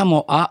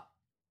pensiamo a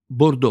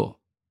Bordeaux,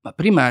 ma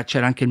prima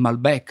c'era anche il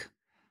Malbec,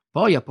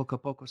 poi a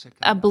poco si è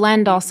A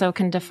blend also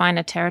can define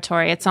a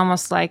territory. It's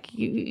almost like,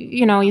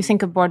 you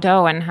think of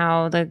Bordeaux and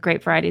how the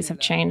grape varieties have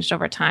changed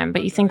over time,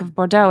 but you think of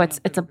Bordeaux,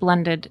 it's a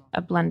blended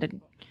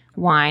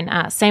wine.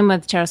 Same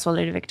with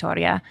Cerasuolo di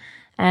Victoria.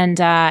 And,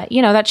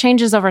 that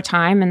changes over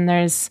time, and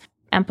there's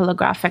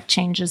ampelographic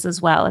changes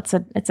as well. It's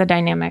a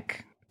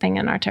dynamic thing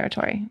in our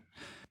territory.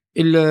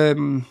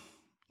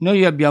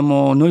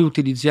 Noi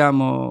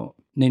utilizziamo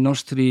nel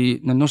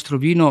nostro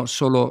vino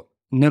solo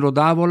Nero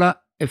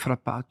d'Avola e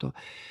Frappato,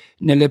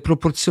 nelle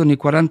proporzioni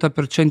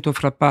 40%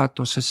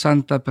 Frappato,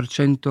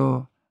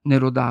 60%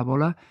 Nero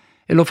d'Avola,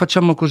 e lo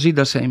facciamo così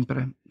da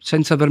sempre,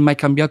 senza aver mai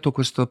cambiato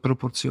queste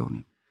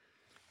proporzioni.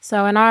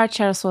 So in our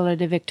Cerasuolo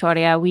di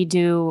Victoria, we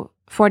do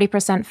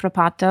 40%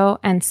 Frappato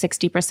and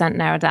 60%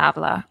 Nero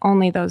d'Avola,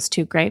 only those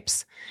two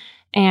grapes.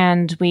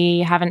 And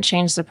we haven't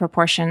changed the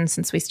proportion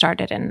since we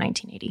started in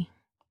 1980.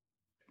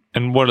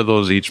 And what do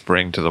those each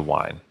bring to the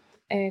wine?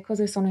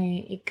 Cosa sono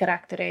i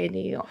caratteri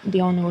di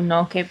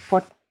ognuno che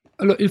porta?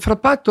 Allora, il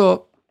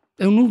Frappato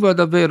è un'uva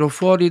davvero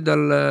fuori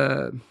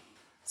dal...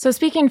 So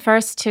speaking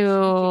first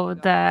to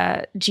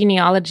the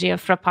genealogy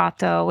of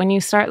Frappato, when you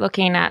start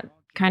looking at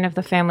kind of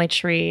the family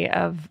tree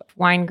of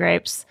wine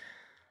grapes,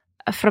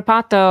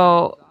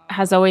 Frappato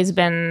has always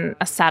been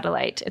a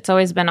satellite. It's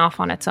always been off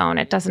on its own.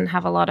 It doesn't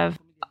have a lot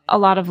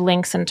of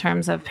links in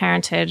terms of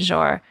parentage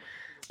or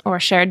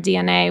shared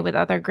DNA with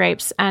other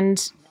grapes,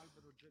 and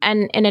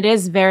it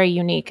is very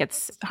unique.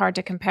 It's hard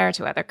to compare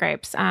to other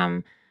grapes.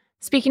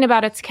 Speaking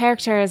about its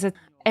characters,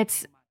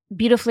 it's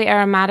beautifully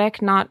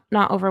aromatic, not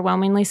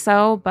overwhelmingly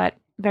so, but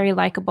very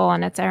likable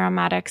in its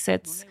aromatics.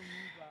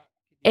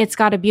 It's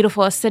got a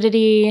beautiful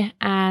acidity,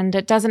 and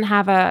it doesn't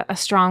have a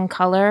strong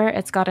color.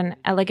 It's got an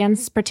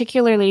elegance,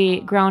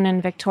 particularly grown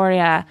in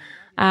Victoria,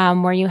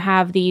 where you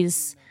have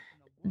this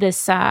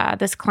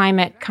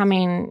climate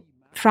coming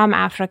from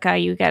Africa.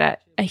 You get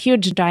a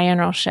huge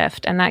diurnal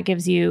shift, and that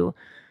gives you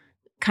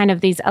kind of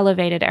these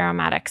elevated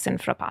aromatics in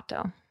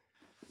Frappato.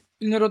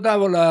 Il Nero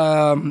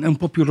d'Avola è un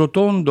po' più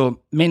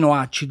rotondo, meno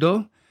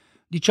acido.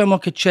 Diciamo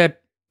che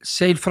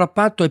se il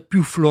Frappato è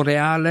più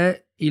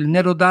floreale, il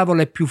Nero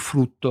d'Avola è più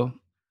frutto.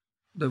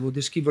 devo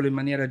descriverlo in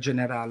maniera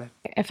generale.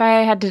 If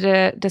I had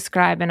to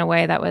describe in a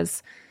way that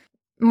was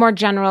more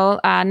general,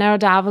 Nero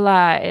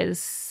d'Avola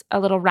is a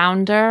little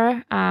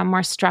rounder,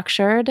 more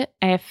structured.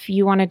 If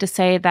you wanted to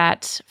say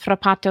that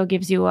Frappato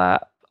gives you a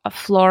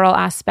floral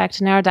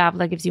aspect, Nero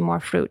d'Avola gives you more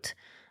fruit.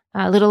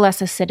 A little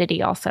less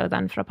acidity also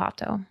than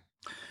Frappato.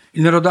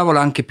 Il Nero d'Avola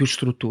ha anche più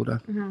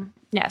struttura. Mm-hmm.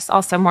 Yes,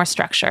 also more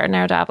structure.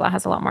 Nero d'Avola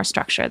has a lot more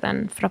structure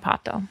than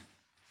Frappato.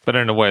 But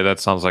in a way, that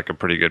sounds like a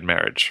pretty good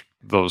marriage.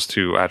 Those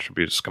two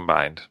attributes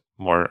combined.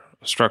 More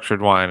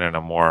structured wine and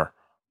a more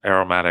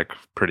aromatic,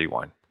 pretty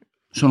wine.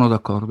 Sono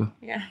d'accordo.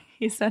 Yeah,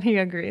 he said he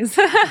agrees.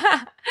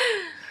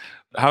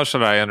 How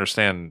should I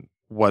understand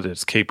what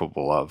it's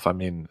capable of? I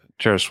mean,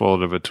 Ceresuolo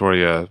di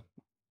Vittoria,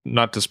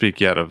 not to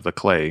speak yet of the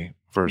clay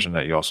version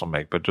that you also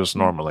make, but just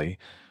normally,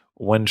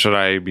 when should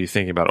I be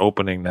thinking about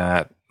opening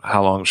that?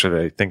 How long should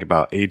I think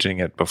about aging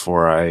it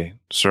before I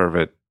serve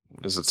it?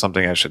 Is it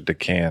something I should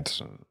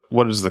decant?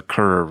 What is the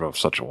curve of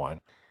such a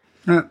wine?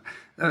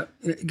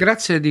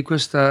 Grazie di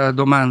questa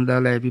domanda,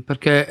 Levi,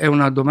 perché è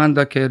una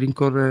domanda che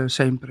rincorre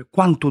sempre.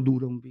 Quanto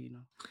dura un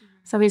vino?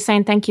 So he's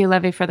saying, thank you,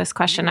 Levi, for this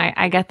question.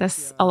 I get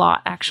this a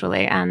lot,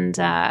 actually. And,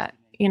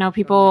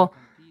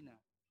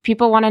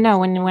 people want to know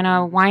when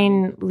a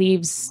wine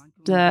leaves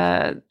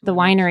the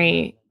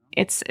winery,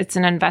 it's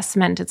an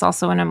investment. It's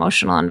also an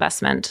emotional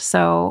investment.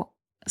 So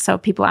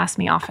people ask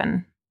me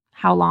often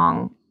how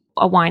long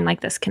a wine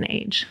like this can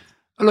age.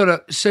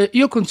 Allora, se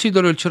io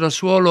considero il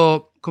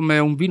Ceresuolo come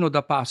un vino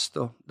da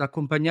pasto, da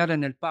accompagnare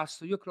nel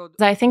pasto, io credo...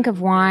 I think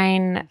of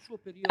wine,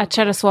 a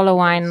Ceresuolo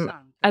wine,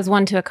 as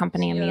one to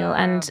accompany a meal.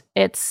 And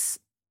it's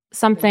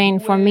something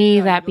for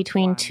me that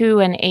between 2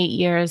 and 8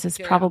 years is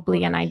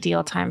probably an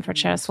ideal time for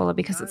Ceresuolo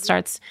because it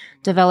starts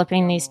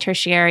developing these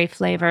tertiary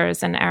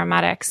flavors and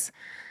aromatics.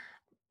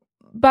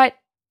 But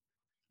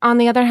on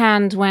the other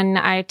hand, when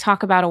I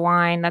talk about a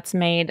wine that's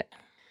made,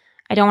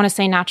 I don't want to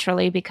say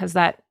naturally because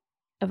that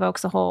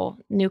evokes a whole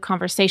new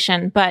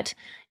conversation, but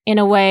in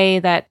a way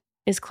that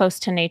is close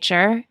to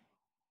nature.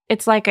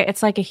 It's like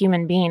a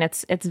human being.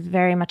 It's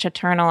very much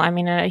eternal. I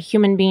mean, a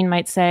human being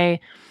might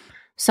say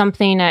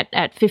something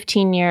at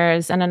 15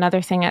 years and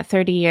another thing at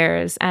 30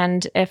 years.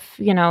 And if,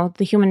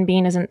 the human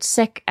being isn't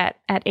sick at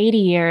 80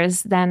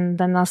 years, then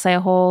they'll say a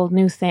whole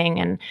new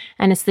thing.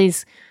 And it's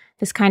this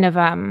kind of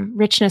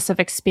richness of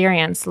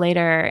experience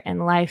later in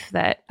life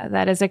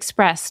that is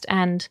expressed.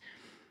 And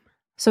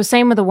so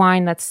same with the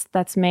wine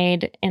that's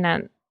made in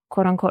a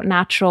quote unquote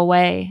natural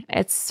way.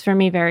 It's for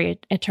me very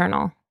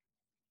eternal.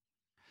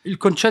 Il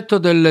concetto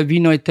del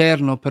vino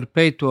eterno,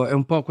 perpetuo, è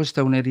un po'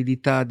 questa è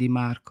un'eredità di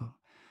Marco.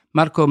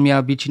 Marco mi ha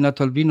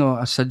avvicinato al vino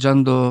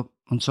assaggiando,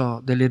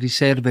 delle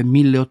riserve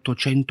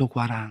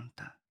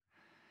 1840.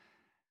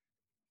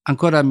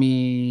 Ancora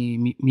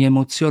mi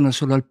emoziona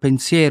solo al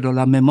pensiero,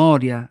 la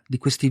memoria di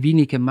questi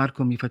vini che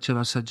Marco mi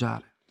faceva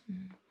assaggiare.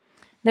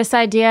 This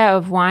idea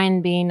of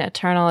wine being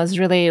eternal is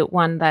really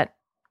one that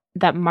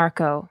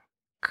Marco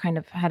kind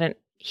of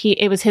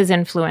it was his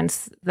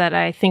influence that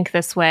I think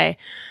this way.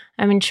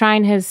 I mean,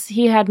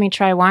 he had me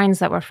try wines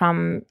that were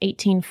from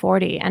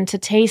 1840, and to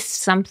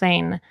taste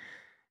something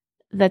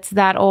that's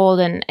that old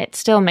and it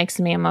still makes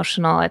me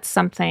emotional. It's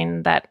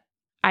something that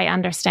I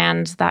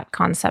understand that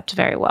concept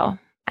very well.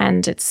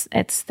 And it's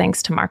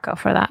thanks to Marco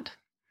for that.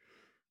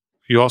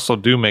 You also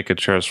do make a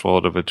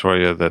Ceresuolo di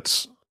Vittoria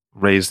that's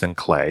raised in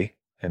clay,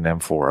 in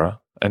amphora.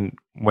 And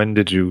when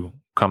did you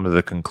come to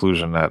the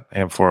conclusion that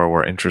amphora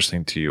were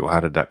interesting to you?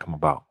 How did that come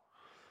about?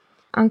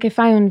 Anche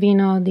fai un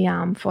vino di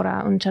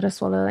amfora, un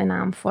Ceresuolo in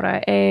amfora.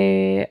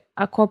 E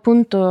a qual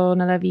punto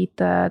nella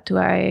vita tu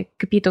hai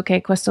capito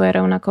che questo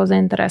era una cosa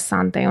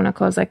interessante, una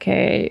cosa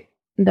che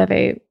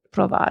deve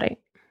provare?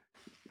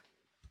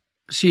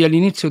 Sì,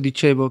 all'inizio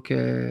dicevo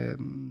che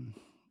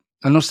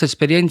la nostra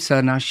esperienza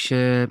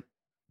nasce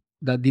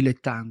da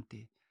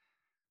dilettanti.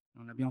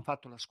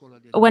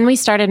 When we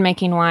started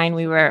making wine,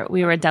 we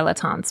were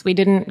dilettantes. We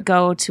didn't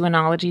go to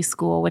enology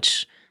school,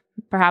 which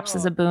perhaps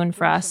is a boon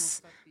for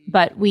us.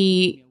 But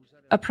we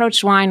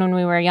approached wine when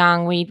we were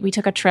young. We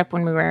took a trip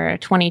when we were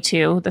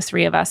 22, the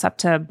three of us, up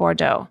to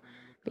Bordeaux,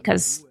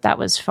 because that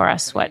was for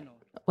us what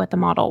the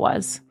model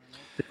was.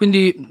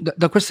 Quindi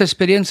da questa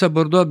esperienza a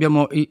Bordeaux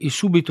abbiamo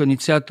subito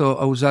iniziato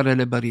a usare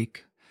le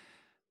barrique.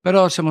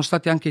 Però siamo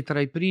stati anche tra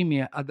i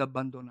primi ad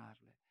abbandonarle.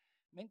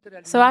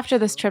 So after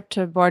this trip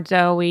to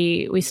Bordeaux,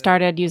 we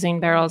started using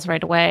barrels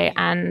right away.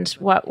 And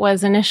what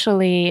was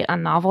initially a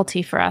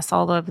novelty for us,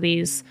 all of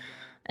these,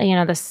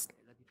 this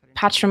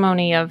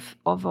patrimony of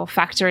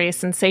olfactory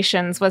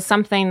sensations, was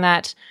something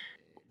that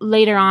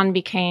later on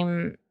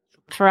became,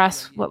 for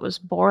us, what was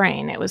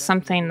boring. It was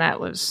something that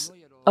was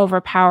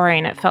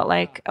overpowering. It felt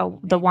like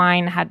the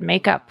wine had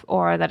makeup,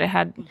 or that it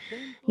had,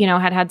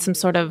 had some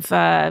sort of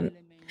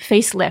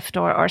facelift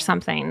or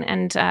something.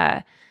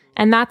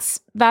 And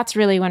that's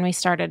really when we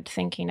started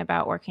thinking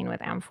about working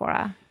with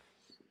amphora.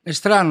 È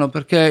strano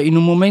perché in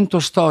un momento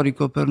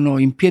storico per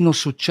noi, in pieno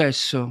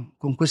successo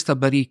con questa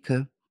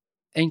barrique,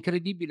 è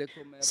incredibile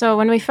come... So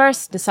when we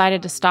first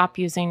decided to stop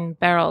using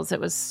barrels, it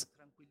was,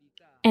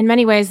 in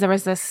many ways, there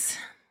was this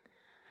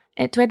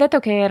E tu hai detto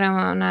che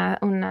era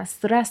una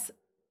stress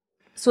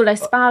sulle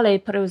spalle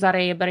per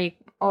usare i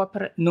barrique o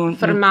per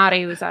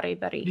fermare usare i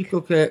barrique.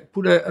 Dico che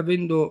pure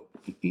avendo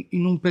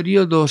in un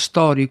periodo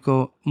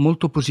storico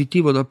molto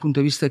positivo dal punto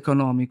di vista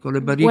economico,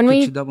 le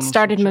barrique ci davano When we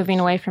started successo. moving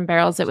away from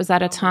barrels, it was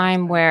at a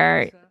time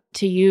where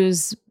to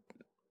use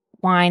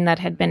wine that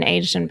had been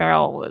aged in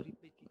barrel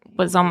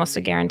was almost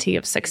a guarantee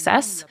of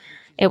success.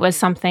 It was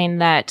something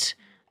that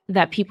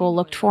people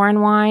looked for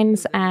in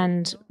wines,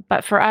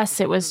 but for us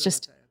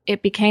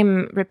it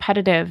became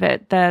repetitive.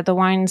 The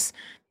wines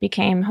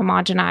became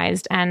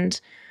homogenized, and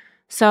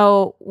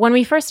so when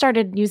we first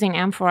started using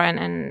amphora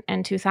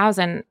in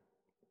 2000,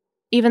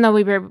 even though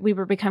we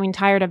were becoming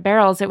tired of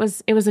barrels, it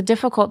was a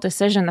difficult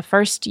decision. The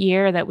first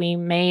year that we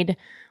made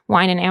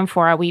wine in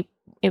amphora,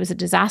 it was a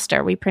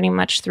disaster. We pretty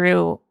much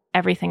threw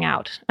everything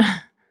out.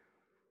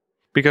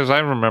 Because I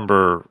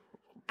remember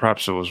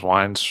perhaps it was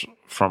wines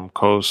from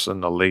Kos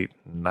in the late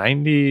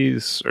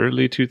 90s,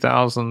 early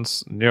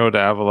 2000s, Nero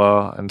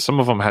d'Avola, and some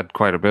of them had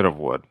quite a bit of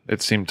wood,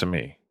 it seemed to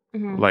me.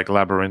 Mm-hmm. Like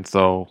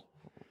Labyrintho.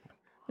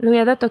 Lui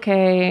ha detto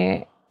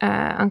che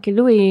anche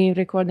lui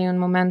ricorda un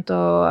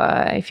momento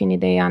ai fini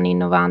degli anni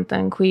 90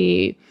 in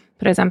cui,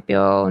 per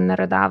esempio, il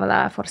Nero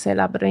d'Avola, forse il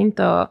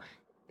Labirinto,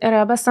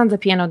 era abbastanza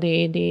pieno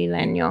di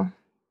legno.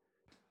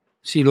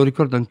 Sì, lo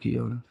ricordo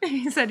anch'io.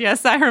 He said,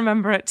 yes, I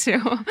remember it too.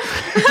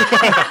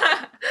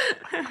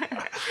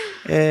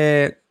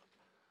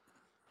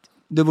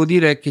 Devo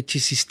dire che ci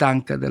si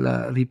stanca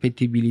della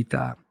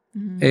ripetibilità.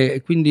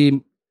 E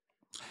quindi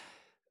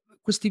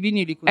questi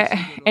vini li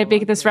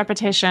considero... This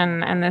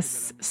repetition and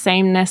this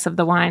sameness of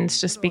the wines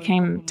just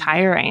became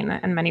tiring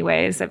in many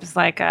ways. It was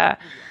like a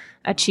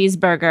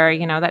cheeseburger,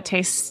 that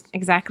tastes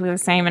exactly the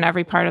same in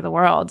every part of the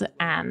world.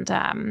 And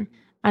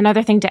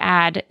another thing to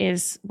add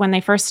is when they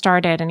first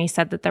started, and he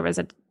said that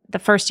the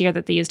first year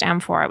that they used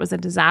amphora, it was a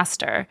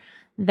disaster,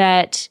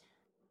 that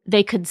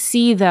they could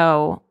see,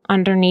 though,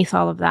 underneath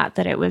all of that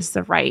it was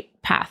the right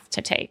path to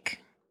take.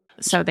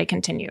 So they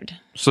continued.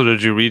 So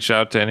did you reach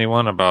out to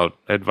anyone about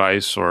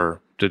advice,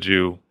 or did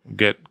you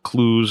get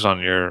clues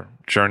on your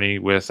journey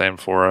with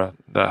amphora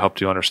that helped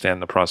you understand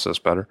the process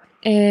better?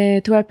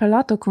 Tu hai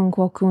parlato con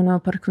qualcuno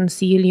per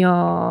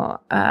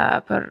consiglio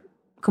per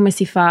come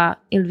si fa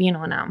il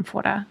vino in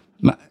amfora?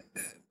 Ma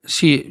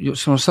sì, io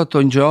sono stato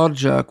in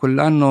Georgia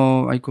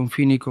quell'anno ai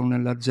confini con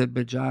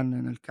l'Azerbaigian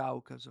e nel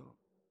Caucaso.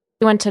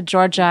 We went to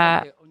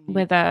Georgia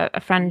with a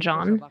friend,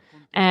 John,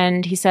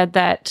 and he said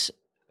that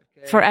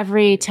for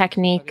every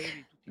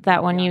technique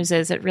that one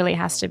uses, it really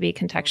has to be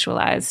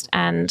contextualized.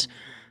 And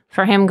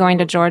for him going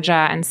to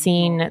Georgia and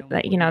seeing that,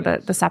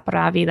 the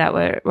saperavi that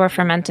were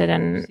fermented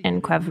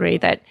in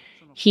Qvevri, that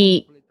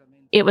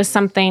it was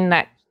something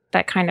that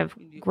kind of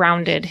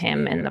grounded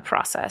him in the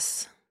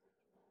process.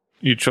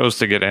 You chose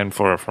to get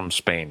amphora from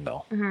Spain,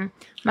 though. Mm-hmm.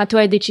 Ma tu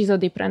hai deciso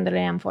di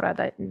prendere amfora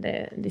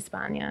di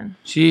Spagna?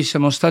 Sì,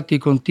 siamo stati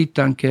con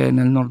Tita anche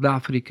nel Nord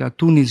Africa. A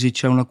Tunisi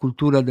c'è una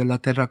cultura della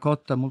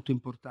terracotta molto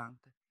importante.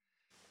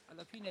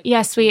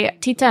 Yes,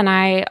 Tita and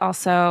I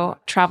also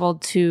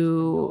traveled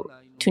to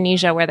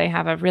Tunisia, where they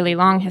have a really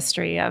long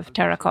history of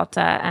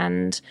terracotta,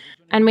 and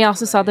we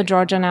also saw the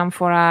Georgian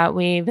amphora.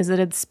 We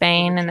visited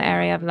Spain in the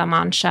area of La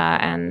Mancha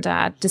and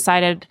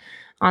decided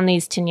on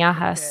these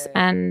tinajas.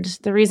 And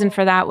the reason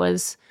for that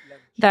was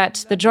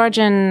that the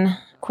Georgian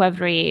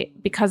Qvevri,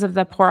 because of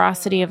the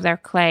porosity of their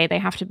clay, they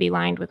have to be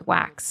lined with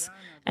wax.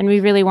 And we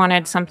really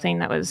wanted something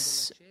that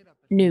was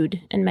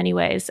nude in many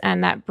ways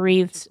and that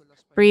breathed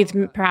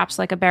perhaps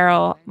like a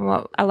barrel,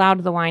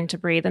 allowed the wine to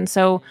breathe. And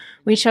so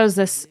we chose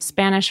this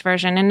Spanish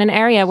version in an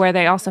area where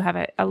they also have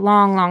a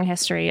long, long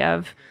history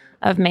of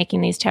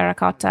making these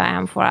terracotta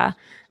amphora.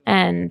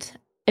 And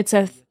it's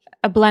a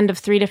blend of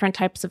 3 different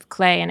types of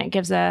clay, and it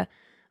gives a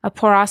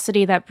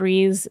porosity that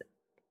breathes,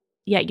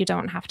 yet you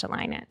don't have to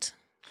line it.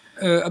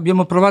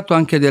 Abbiamo provato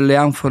anche delle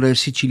anfore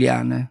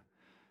siciliane,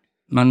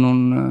 ma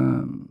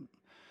non...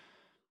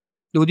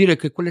 Devo dire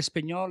che quelle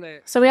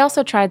spagnole... So we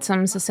also tried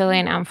some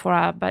Sicilian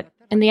amphora, but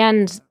in the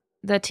end,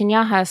 the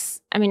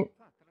tinajas,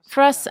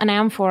 for us, an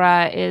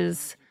amphora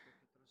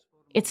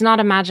it's not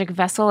a magic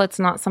vessel. It's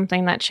not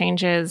something that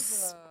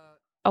changes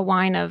a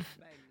wine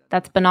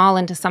that's banal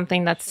into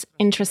something that's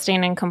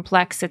interesting and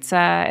complex. It's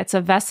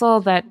a vessel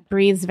that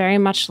breathes very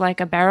much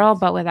like a barrel,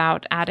 but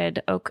without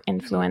added oak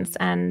influence.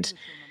 And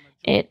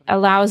it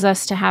allows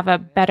us to have a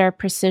better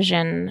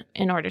precision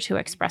in order to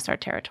express our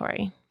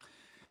territory.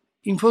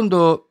 In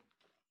fondo,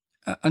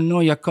 a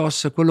noi a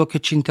Kos quello che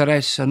ci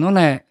interessa non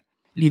è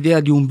l'idea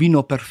di un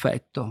vino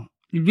perfetto.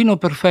 Il vino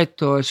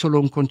perfetto è solo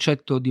un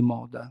concetto di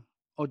moda.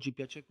 Oggi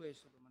piace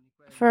questo, domani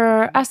quello.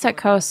 For us at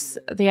Kos,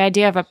 the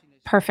idea of a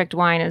perfect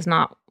wine is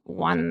not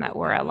one that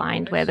we're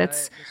aligned with.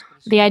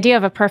 The idea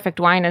of a perfect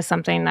wine is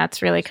something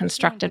that's really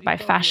constructed by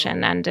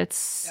fashion, and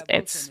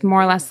it's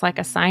more or less like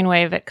a sine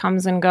wave. It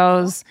comes and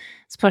goes.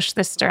 It's pushed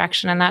this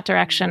direction and that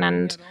direction,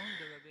 and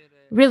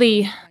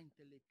really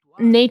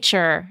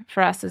nature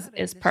for us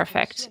is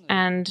perfect,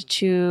 and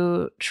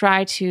to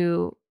try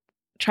to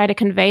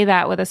convey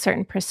that with a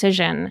certain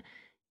precision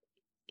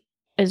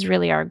is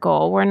really our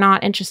goal. We're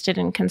not interested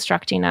in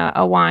constructing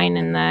a wine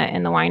in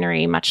the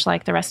winery, much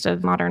like the rest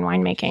of modern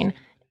winemaking.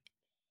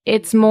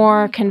 It's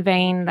more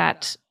conveying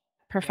that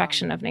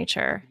perfection of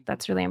nature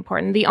that's really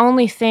important. The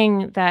only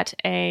thing that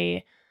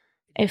a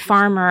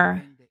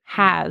farmer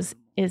has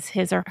is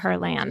his or her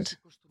land.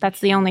 That's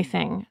the only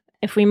thing.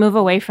 If we move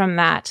away from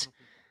that,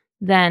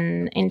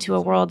 then into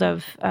a world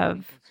of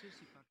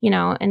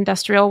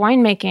industrial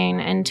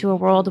winemaking, into a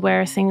world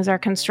where things are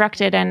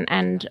constructed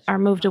and are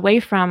moved away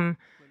from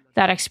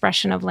that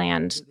expression of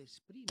land,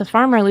 the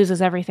farmer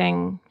loses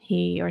everything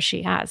he or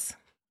she has.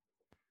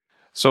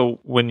 So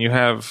when you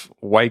have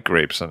white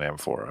grapes in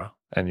amphora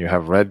and you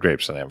have red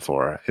grapes in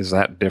amphora, is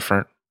that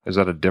different? Is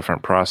that a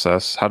different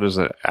process? How does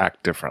it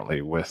act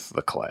differently with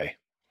the clay?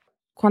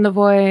 Quando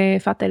voi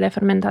fate le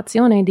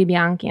fermentazioni di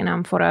bianchi in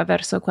anfora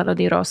verso quello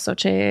di rosso,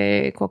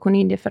 c'è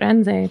qualcuna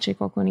differenza? C'è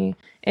qualcuna...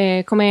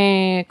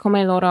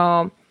 come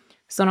loro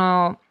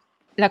sono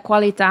la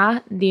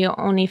qualità di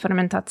ogni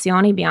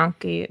fermentazione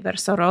bianchi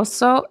verso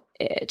rosso,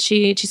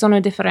 ci sono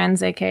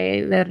differenze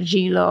che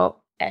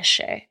l'argilo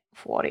esce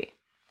fuori.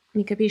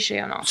 Mi capisci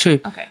o no?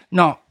 Sì. Okay.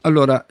 No,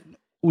 allora,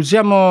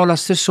 usiamo lo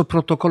stesso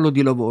protocollo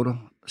di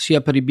lavoro, sia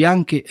per i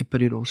bianchi e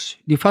per i rossi.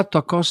 Di fatto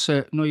a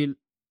Cosse noi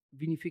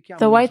vinifichiamo...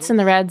 The whites and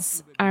the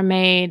reds are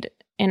made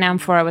in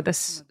amphora with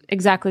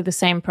exactly the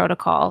same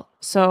protocol,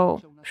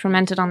 so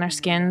fermented on their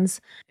skins.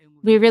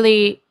 We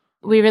really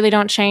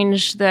don't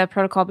change the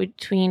protocol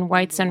between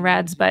whites and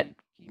reds, but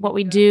what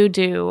we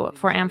do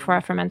for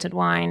amphora fermented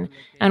wine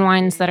and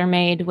wines that are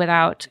made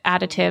without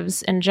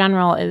additives in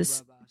general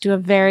is do a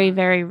very,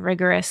 very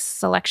rigorous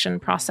selection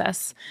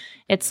process.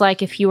 It's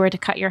like if you were to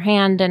cut your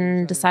hand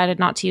and decided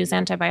not to use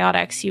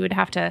antibiotics, you would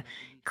have to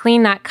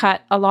clean that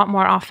cut a lot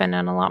more often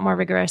and a lot more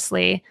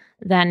rigorously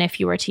than if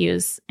you were to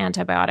use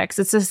antibiotics.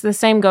 It's just the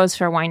same goes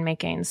for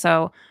winemaking.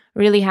 So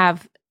really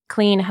have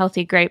clean,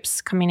 healthy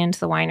grapes coming into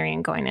the winery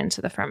and going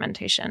into the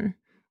fermentation.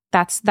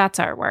 That's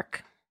our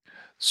work.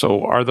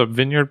 So are the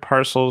vineyard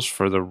parcels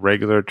for the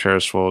regular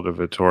Ceresuolo di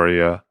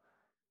Vittoria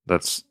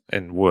that's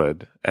in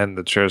wood and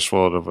the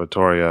Ceresuolo di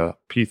Vittoria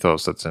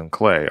Pithos that's in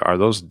clay, are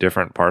those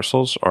different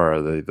parcels or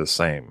are they the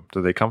same?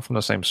 Do they come from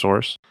the same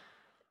source?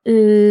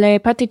 Le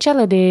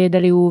particelle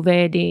delle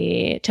uve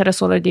di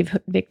Ceresuolo di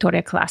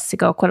Vittoria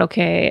Classico, quello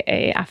che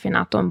è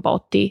affinato in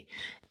botti,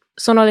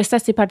 sono le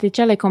stesse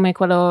particelle come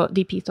quello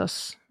di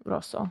Pithos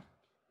rosso?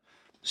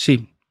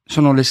 Sì,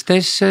 sono le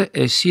stesse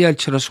e sia il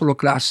Ceresuolo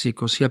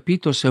Classico sia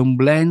Pithos è un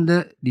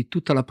blend di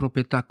tutta la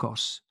proprietà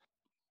Cos.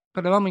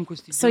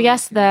 So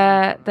yes,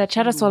 the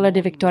Ceresuolo di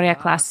Vittoria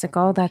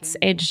Classico, that's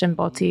aged in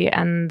botti,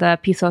 and the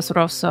Pithos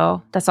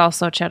Rosso, that's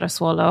also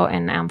Ceresuolo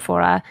in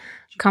amphora,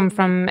 come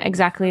from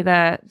exactly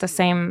the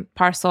same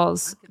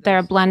parcels. They're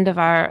a blend of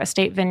our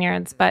estate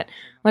vineyards, but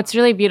what's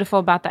really beautiful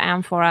about the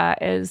amphora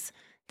is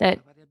that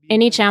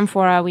in each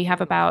amphora we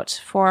have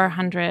about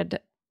 400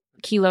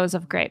 kilos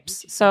of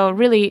grapes. So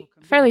really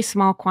fairly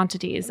small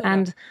quantities,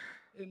 and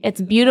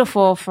it's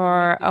beautiful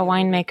for a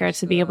winemaker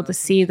to be able to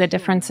see the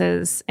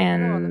differences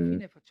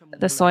in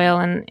the soil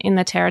and in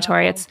the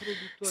territory. It's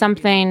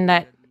something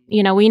that,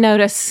 we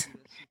notice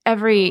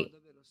every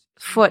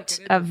foot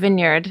of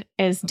vineyard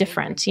is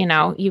different.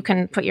 You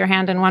can put your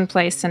hand in one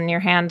place and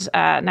your hand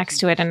next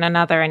to it in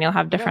another, and you'll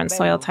have different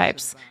soil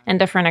types and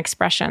different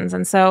expressions.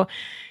 And so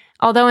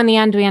although in the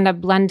end we end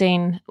up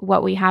blending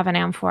what we have in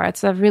amphora,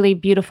 it's a really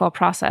beautiful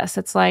process.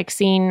 It's like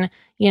seeing,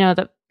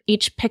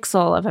 each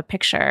pixel of a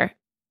picture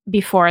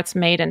before it's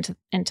made into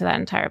that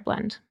entire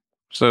blend.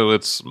 So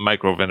it's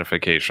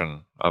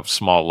micro-vinification of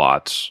small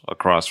lots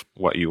across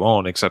what you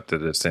own, except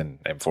that it's in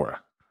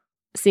amphora.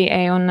 Sì,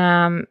 è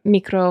una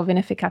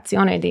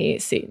microvinificazione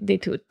di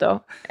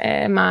tutto,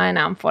 ma in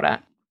amphora.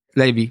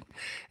 Levi,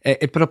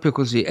 è proprio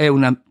così, è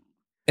un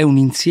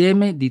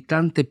insieme di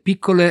tante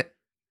piccole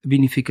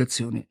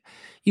vinificazioni.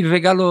 Il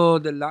regalo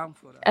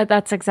dell'anfora.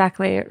 That's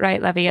exactly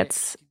right, Levi.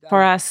 It's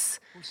for us,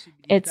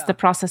 it's the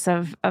process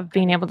of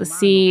being able to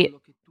see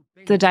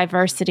the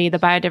diversity, the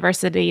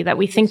biodiversity that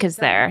we think is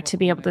there, to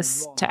be able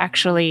to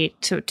actually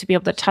to be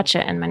able to touch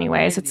it in many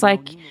ways. It's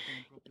like,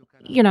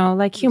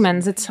 like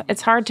humans,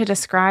 it's hard to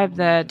describe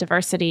the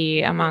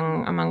diversity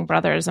among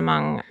brothers,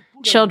 among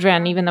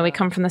children, even though we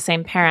come from the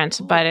same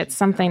parent, but it's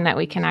something that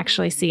we can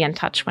actually see and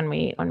touch when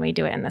we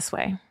do it in this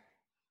way.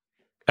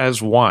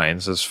 As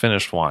wines, as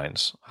finished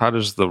wines, how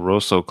does the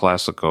Rosso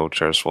Classico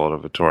Ceresuolo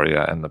di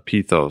Vittoria and the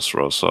Pithos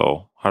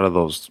Rosso, how do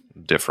those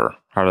differ?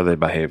 How do they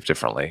behave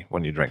differently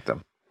when you drink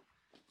them?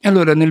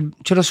 Allora, nel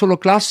Ceresuolo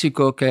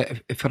Classico,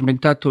 che è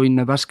fermentato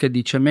in vasche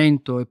di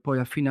cemento e poi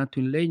affinato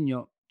in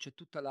legno, c'è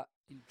tutta la...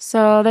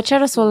 So the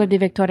Ceresuolo di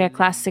Vittoria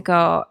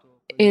Classico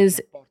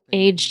is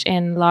aged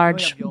in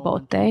large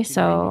botte,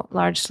 so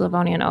large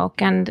Slavonian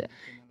oak, and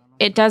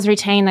it does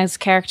retain those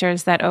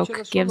characters that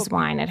oak gives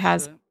wine. It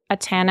has a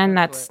tannin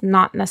that's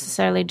not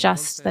necessarily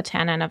just the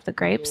tannin of the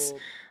grapes,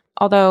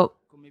 although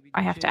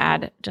I have to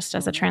add, just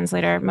as a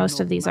translator,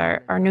 most of these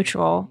are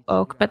neutral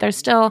oak, but there's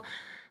still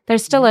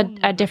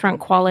a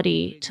different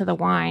quality to the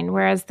wine,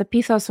 whereas the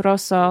Pithos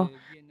Rosso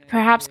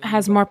perhaps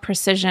has more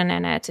precision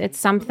in it. It's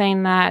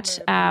something that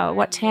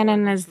what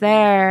tannin is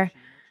there,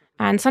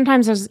 and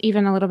sometimes there's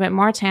even a little bit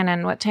more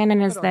tannin. What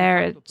tannin is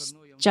there, it's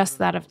just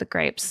that of the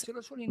grapes.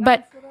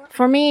 But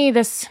for me,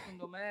 this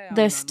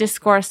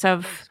discourse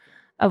of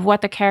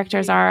what the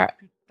characters are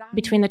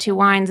between the two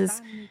wines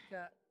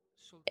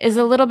is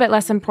a little bit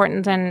less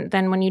important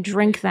than when you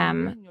drink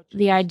them.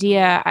 The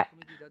idea,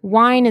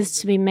 wine is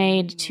to be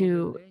made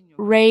to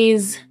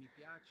raise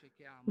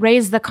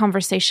the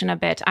conversation a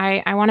bit.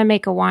 I want to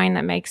make a wine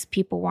that makes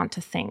people want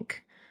to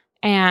think.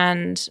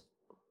 And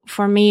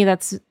for me,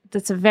 that's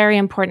a very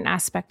important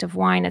aspect of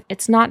wine.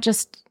 It's not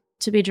just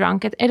to be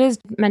drunk. It is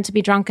meant to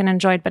be drunk and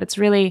enjoyed, but it's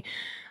really,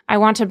 I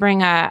want to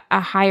bring a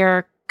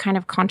higher kind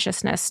of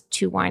consciousness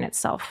to wine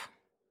itself.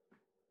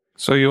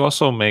 So you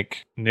also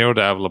make Nero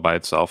d'Avola by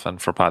itself and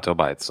Frappato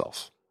by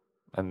itself.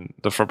 And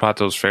the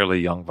Frappato is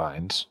fairly young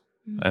vines.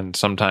 And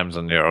sometimes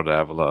the Nero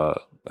d'Avola,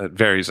 it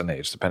varies in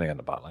age depending on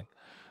the bottling.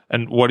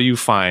 And what do you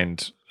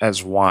find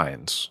as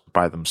wines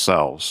by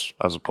themselves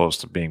as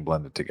opposed to being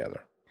blended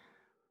together?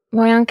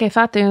 Voi anche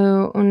fate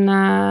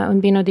un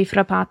vino di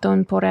Frappato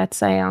in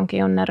purezza e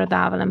anche un Nero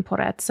d'Avola in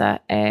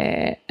purezza.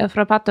 E il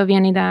Frappato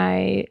viene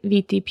dai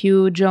viti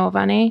più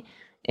giovani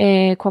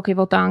e qualche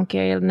volta anche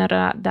il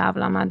Nero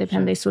d'Avola, ma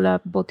dipende sulla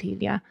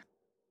bottiglia.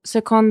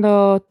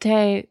 Secondo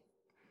te,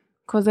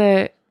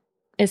 cosa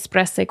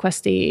espresse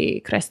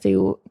questi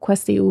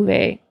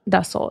uve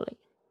da soli?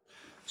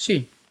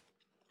 Sì.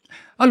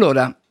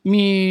 Allora,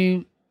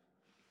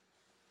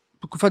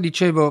 poco fa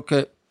dicevo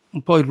che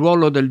un po' il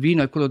ruolo del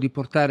vino è quello di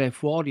portare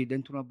fuori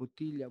dentro una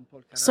bottiglia un po'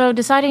 il carattere. So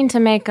deciding to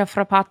make a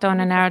Frappato and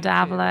a Nero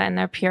d'Avola in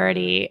their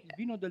purity,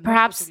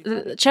 perhaps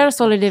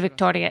Cerasole di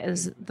Vittoria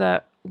is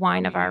the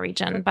wine of our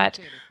region. But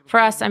for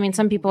us, I mean,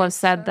 some people have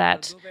said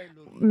that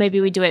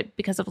maybe we do it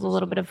because of a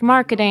little bit of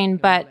marketing,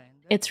 but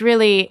it's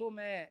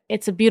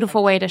a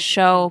beautiful way to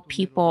show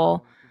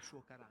people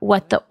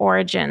what the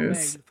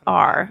origins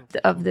are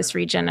of this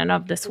region and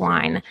of this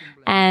wine.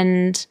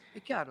 And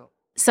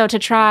so to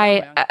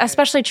try,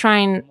 especially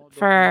trying,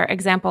 for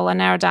example, a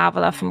Nero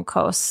d'Avola from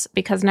Kos,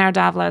 because Nero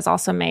d'Avola is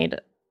also made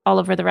all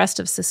over the rest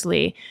of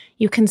Sicily,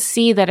 you can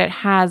see that it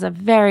has a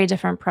very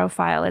different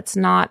profile. It's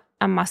not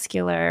a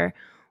muscular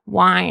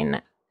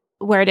wine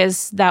where it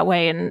is that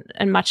way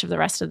in much of the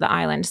rest of the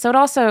island. So it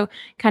also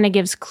kind of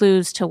gives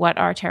clues to what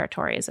our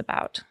territory is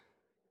about.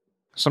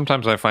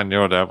 Sometimes I find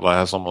Nero d'Avola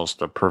has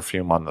almost a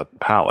perfume on the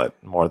palate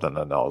more than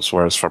the nose,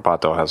 whereas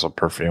Frappato has a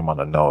perfume on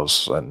the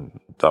nose and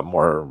a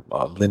more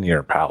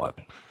linear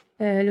palate.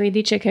 Lui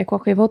dice che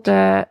qualche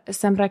volta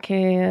sembra che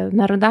il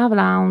Nero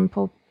d'Avola ha un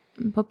po'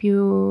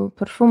 più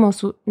profumo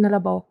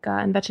nella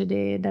bocca invece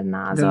del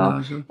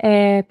naso.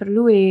 E per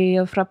lui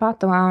il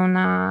Frappato ha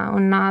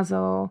un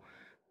naso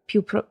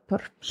più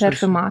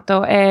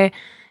perfumato. E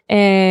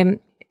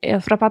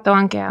il Frappato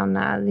anche ha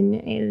una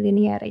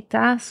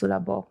linearità sulla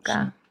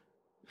bocca.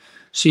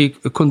 Sì,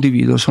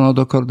 condivido, sono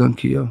d'accordo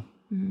anch'io.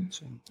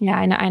 Sì. Yeah,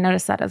 I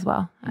noticed that as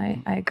well. I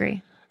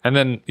agree. And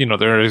then,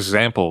 there are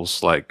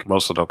examples like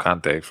Mosso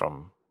d'Ocante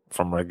from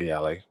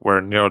Reggiale,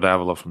 where Nero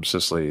d'Avola from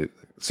Sicily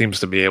seems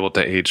to be able to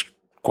age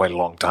quite a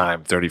long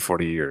time, 30,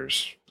 40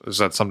 years. Is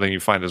that something you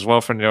find as well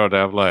for Nero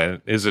d'Avola?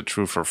 And is it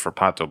true for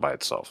Frappato by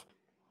itself?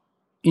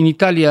 In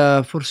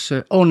Italia,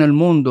 forse, o nel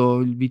mondo,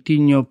 il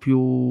vitigno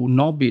più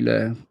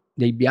nobile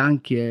dei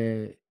bianchi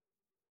è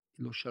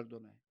lo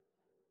Chardonnay.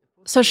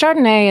 So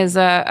Chardonnay is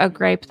a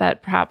grape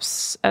that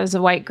perhaps as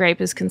a white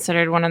grape is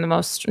considered one of the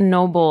most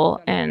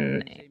noble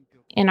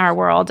in our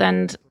world.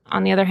 And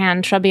on the other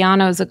hand,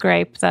 Trebbiano is a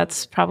grape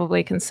that's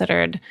probably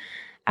considered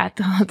at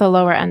the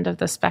lower end of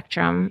the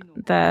spectrum,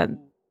 the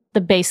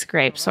base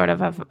grape, sort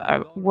of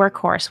a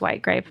workhorse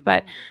white grape.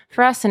 But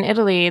for us in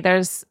Italy,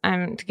 there's,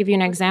 to give you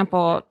an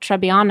example,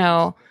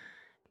 Trebbiano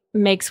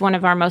makes one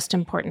of our most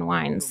important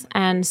wines.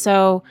 And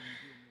so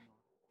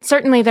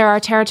certainly there are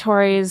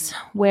territories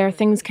where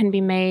things can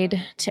be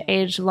made to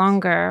age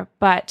longer,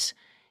 but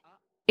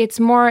it's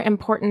more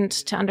important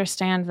to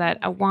understand that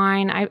a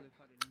wine,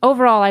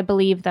 overall, I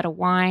believe that a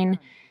wine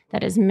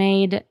that is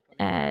made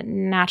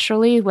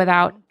naturally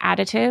without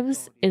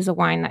additives is a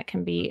wine that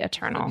can be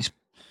eternal.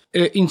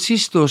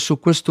 Insisto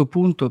su questo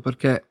punto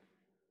perché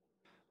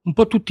un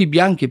po' tutti i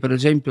bianchi, per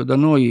esempio, da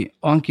noi,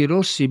 o anche i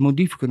rossi,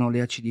 modificano le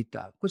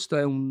acidità. Questo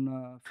è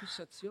una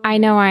fissazione. I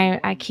know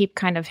I keep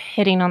kind of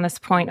hitting on this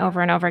point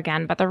over and over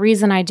again, but the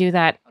reason I do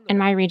that in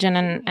my region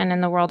and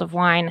in the world of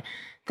wine,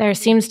 there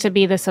seems to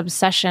be this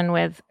obsession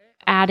with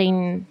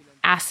adding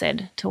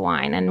acid to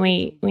wine. And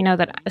we know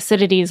that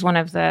acidity is one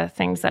of the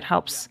things that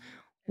helps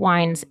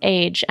wines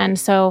age. And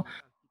so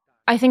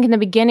I think in the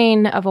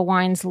beginning of a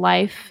wine's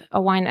life,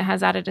 a wine that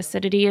has added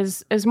acidity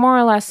is more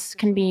or less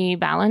can be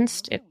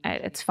balanced.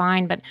 It's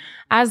fine. But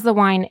as the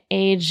wine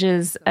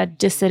ages, a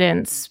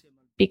dissidence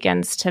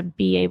begins to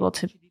be able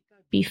to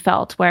be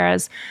felt,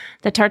 whereas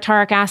the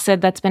tartaric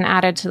acid that's been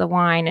added to the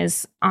wine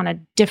is on a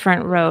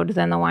different road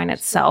than the wine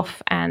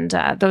itself. And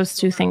those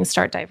two things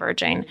start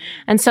diverging.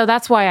 And so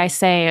that's why I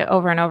say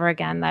over and over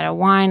again that a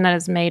wine that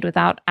is made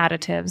without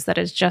additives, that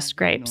is just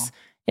grapes,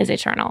 is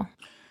eternal.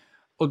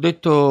 Ho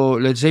detto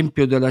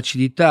l'esempio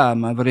dell'acidità,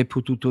 ma avrei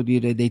potuto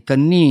dire dei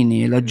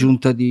tannini,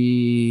 l'aggiunta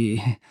di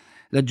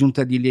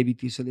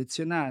lieviti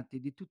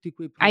selezionati, di tutti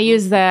quei I prodotti.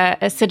 use the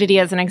acidity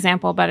as an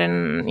example, but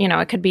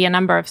it could be a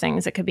number of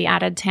things. It could be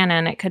added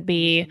tannin. It could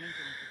be,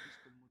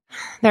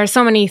 there are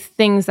so many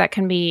things that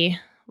can be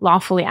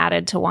lawfully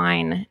added to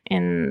wine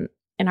in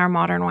our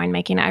modern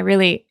winemaking. I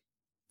really,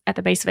 at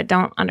the base of it,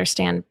 don't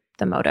understand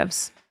the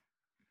motives.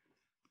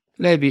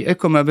 Levi, è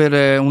come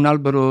avere un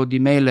albero di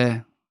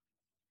mele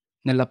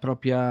nella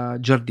propria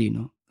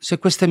giardino. Se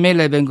queste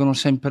mele vengono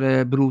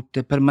sempre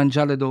brutte, per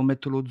mangiarle devo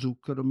mettere lo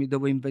zucchero, mi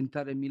devo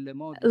inventare mille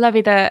modi.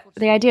 Levi,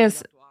 the idea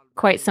is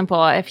quite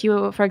simple. If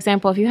you, for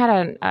example, if you had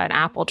an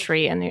apple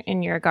tree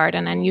in your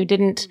garden and you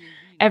didn't,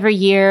 every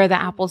year the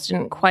apples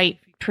didn't quite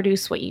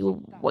produce what you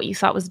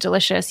thought was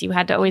delicious, you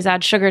had to always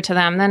add sugar to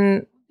them,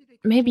 then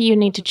maybe you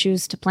need to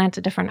choose to plant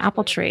a different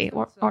apple tree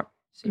or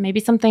maybe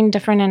something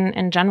different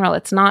in general.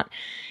 It's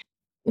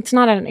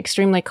not an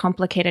extremely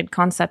complicated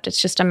concept.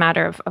 It's just a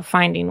matter of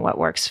finding what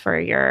works for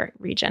your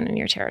region and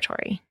your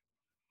territory.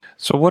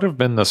 So what have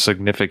been the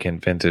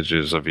significant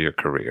vintages of your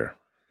career?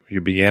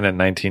 You began in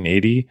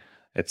 1980.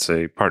 It's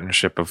a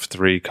partnership of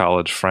 3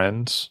 college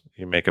friends.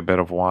 You make a bit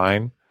of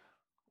wine.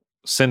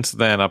 Since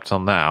then, up till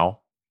now,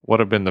 what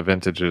have been the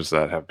vintages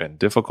that have been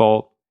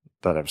difficult,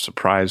 that have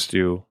surprised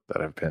you,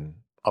 that have been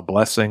a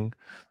blessing,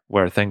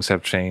 where things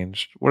have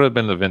changed? What have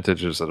been the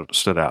vintages that have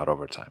stood out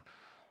over time?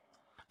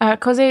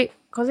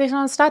 Cos'è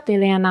sono stati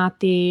gli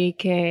annati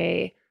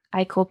che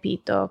hai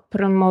colpito?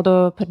 Per un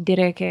modo per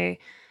dire che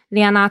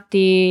gli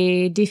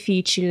annati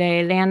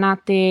difficili, gli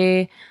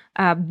annati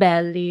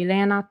belli, gli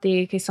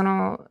annati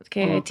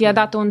che ti ha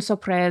dato un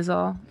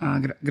sorpreso.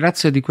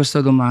 Grazie di questa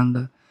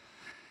domanda.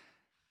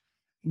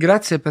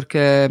 Grazie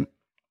perché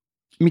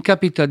mi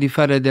capita di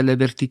fare delle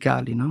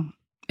verticali, no?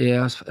 E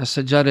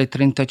assaggiare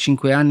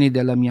 35 anni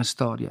della mia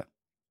storia.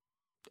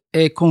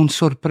 E con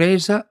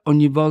sorpresa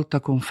ogni volta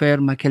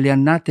conferma che le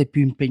annate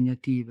più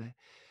impegnative,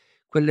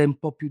 quelle un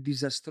po' più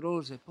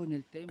disastrose, poi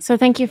nel tempo. So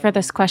thank you for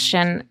this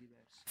question.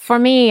 For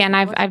me, and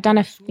I've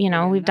done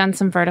we've done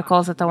some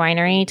verticals at the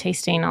winery,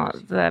 tasting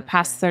the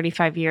past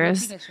 35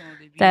 years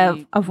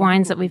of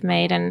wines that we've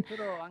made, and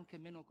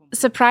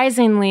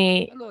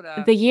surprisingly,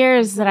 the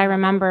years that I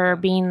remember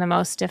being the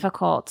most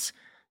difficult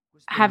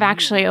have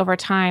actually over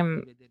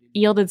time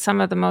yielded some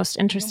of the most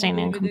interesting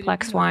and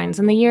complex wines.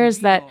 And the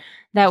years that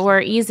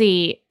were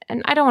easy,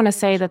 and I don't want to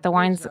say that the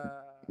wines,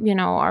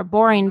 are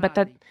boring, but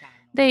that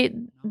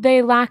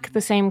they lack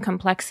the same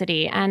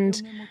complexity.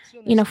 And,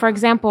 for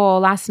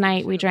example, last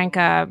night we drank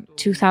a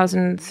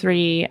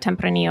 2003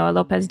 Tempranillo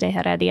Lopez de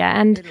Heredia,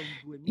 and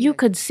you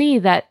could see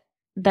that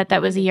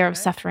was a year of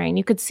suffering.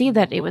 You could see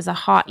that it was a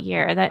hot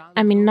year.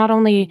 Not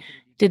only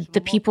did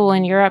the people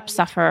in Europe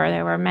suffer,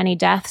 there were many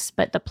deaths,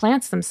 but the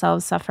plants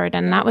themselves suffered.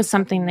 And that was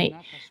something that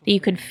you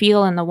could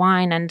feel in the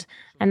wine. And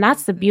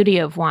that's the beauty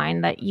of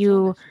wine, that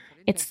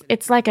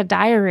it's like a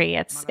diary.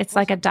 It's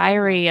like a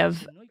diary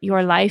of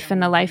your life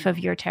and the life of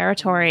your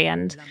territory.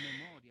 And,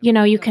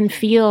 you can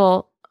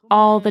feel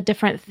all the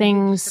different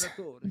things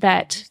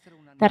that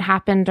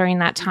happened during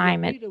that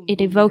time.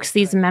 It evokes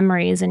these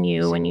memories in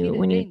you when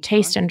you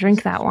taste and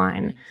drink that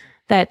wine.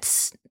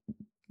 That's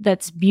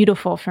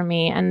beautiful for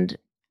me. And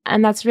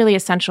that's really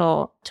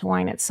essential to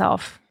wine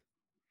itself.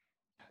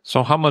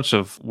 So how much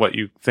of what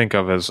you think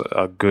of as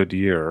a good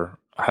year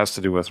has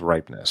to do with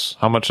ripeness?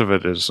 How much of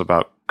it is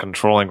about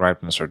controlling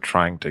ripeness or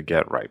trying to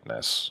get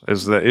ripeness?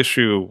 Is the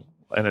issue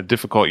in a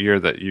difficult year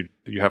that you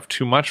have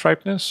too much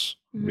ripeness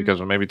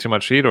because of maybe too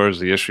much heat, or is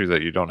the issue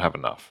that you don't have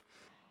enough?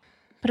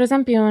 Per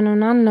esempio, in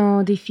un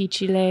anno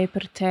difficile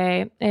per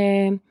te,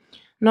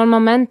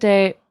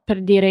 normalmente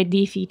per dire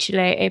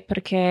difficile è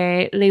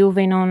perché le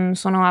uve non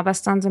sono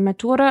abbastanza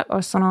mature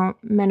o sono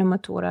meno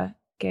mature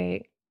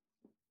che...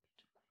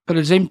 Per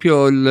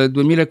esempio il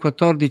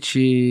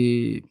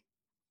 2014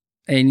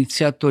 è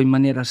iniziato in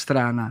maniera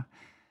strana.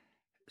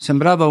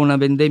 Sembrava una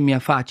vendemmia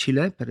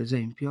facile, per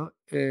esempio,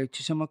 e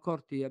ci siamo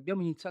accorti,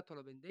 abbiamo iniziato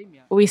la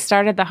vendemmia. We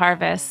started the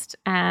harvest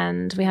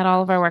and we had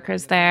all of our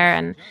workers there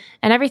and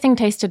everything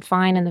tasted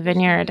fine in the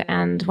vineyard.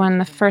 And when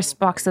the first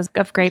boxes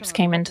of grapes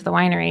came into the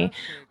winery,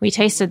 we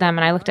tasted them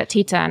and I looked at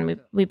Tita and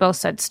we both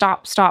said,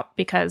 stop,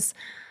 because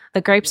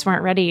the grapes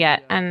weren't ready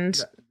yet.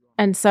 And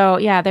so,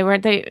 yeah,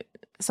 they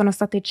sono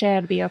stati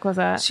cervi o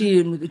cosa?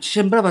 Sì, ci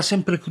sembrava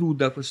sempre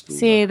cruda quest'uva,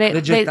 sì,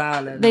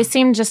 vegetale. They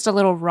seemed just a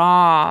little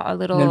raw, a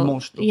little... Nel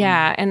mosto.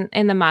 Yeah,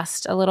 in the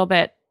must, a little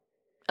bit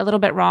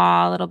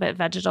raw, a little bit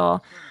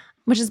vegetal,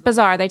 which is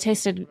bizarre. They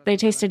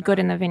tasted good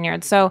in the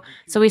vineyard. So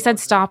we said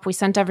stop, we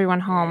sent everyone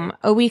home.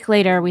 A week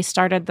later, we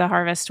started the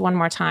harvest one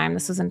more time.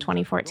 This was in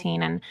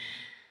 2014.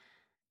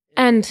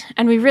 And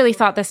we really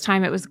thought this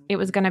time it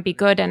was going to be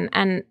good.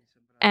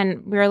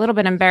 And we were a little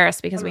bit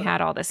embarrassed because we had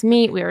all this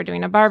meat. We were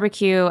doing a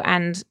barbecue,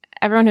 and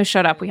everyone who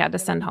showed up, we had to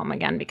send home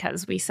again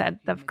because we said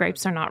the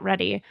grapes are not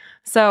ready.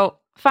 So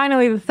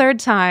finally, the third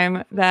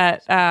time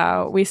that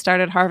we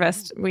started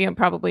harvest, we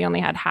probably only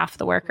had half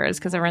the workers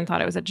because everyone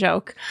thought it was a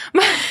joke.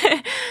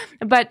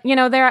 But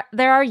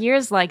there are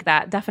years like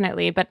that,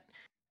 definitely. But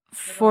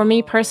for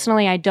me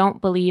personally, I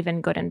don't believe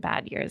in good and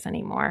bad years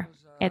anymore.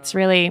 It's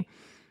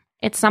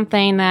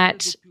something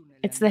that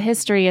it's the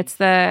history, it's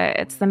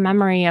the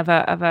memory of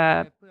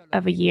a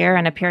year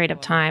and a period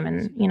of time.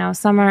 And,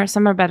 some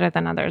are better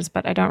than others,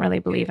 but I don't really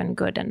believe in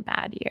good and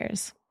bad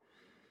years.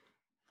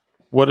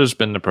 What has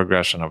been the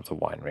progression of the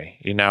winery?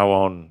 You now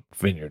own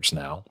vineyards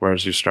now,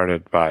 whereas you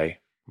started by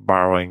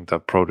borrowing the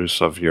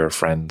produce of your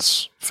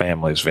friend's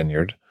family's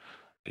vineyard.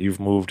 You've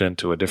moved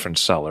into a different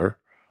cellar.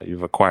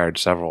 You've acquired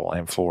several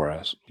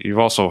amphoras. You've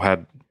also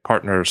had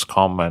partners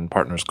come and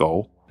partners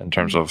go in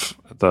terms of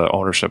the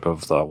ownership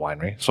of the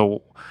winery.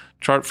 So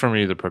chart for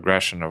me the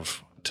progression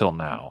of till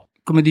now.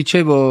 Come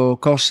dicevo,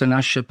 Kos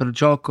nasce per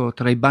gioco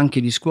tra i banchi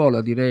di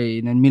scuola,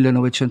 direi, nel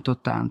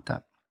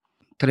 1980.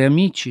 3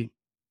 amici.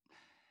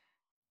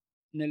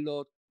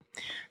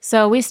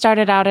 So we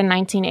started out in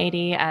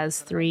 1980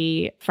 as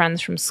 3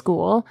 friends from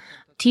school.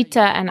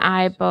 Tita and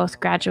I both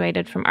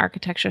graduated from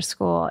architecture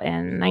school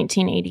in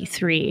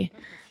 1983.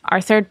 Our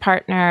third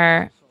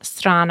partner,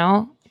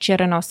 Cyrano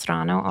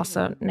Strano,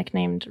 also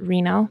nicknamed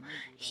Reno,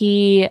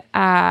 he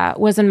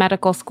was in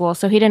medical school,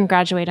 so he didn't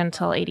graduate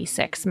until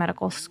 86.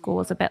 Medical school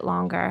was a bit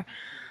longer.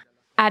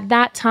 At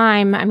that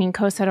time,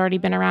 Kos had already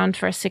been around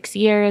for 6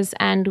 years,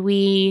 and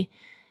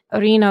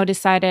Reno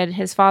decided,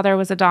 his father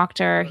was a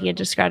doctor, he had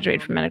just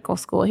graduated from medical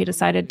school, he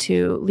decided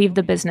to leave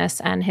the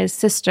business, and his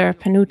sister,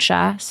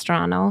 Panuccia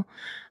Strano,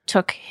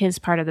 took his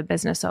part of the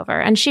business over.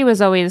 And she was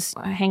always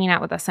hanging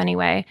out with us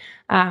anyway.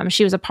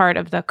 She was a part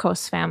of the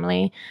Kos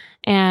family.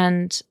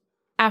 And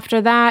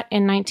after that,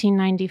 in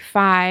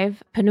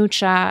 1995,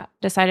 Panuccia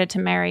decided to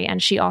marry,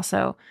 and she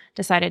also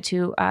decided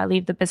to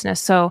leave the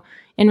business. So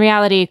in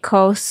reality,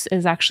 Kos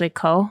is actually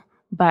Ko,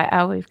 but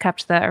we've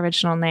kept the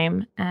original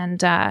name.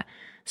 And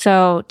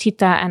so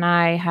Tita and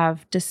I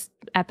have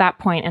at that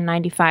point in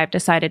 95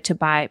 decided to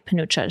buy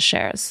Panuccia's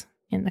shares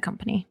in the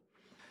company.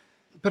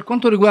 Per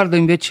quanto riguarda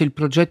invece il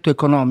progetto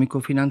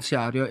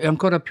economico-finanziario è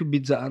ancora più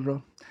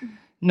bizzarro.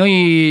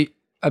 Noi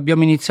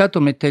abbiamo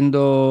iniziato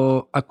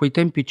mettendo a quei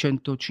tempi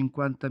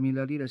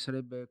 150.000 lire,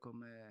 sarebbe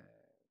come...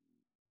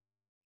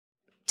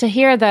 To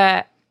hear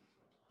the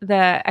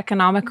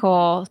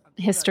economical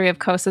history of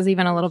Kos is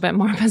even a little bit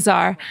more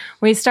bizarre.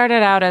 We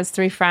started out as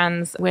 3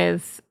 friends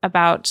with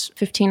about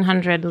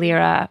 1,500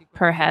 lira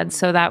per head,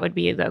 so that would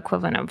be the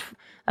equivalent of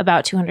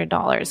about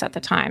 $200 at the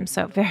time.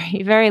 So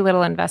very, very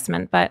little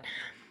investment. But,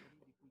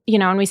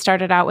 and we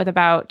started out with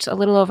about a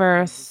little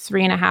over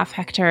 3.5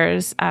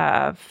 hectares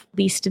of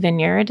leased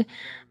vineyard,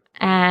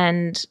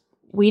 and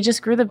we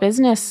just grew the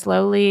business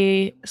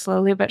slowly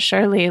but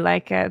surely,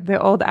 like the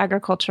old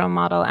agricultural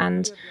model.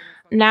 And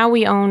now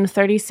we own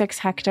 36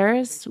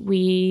 hectares.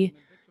 We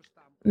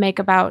make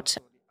about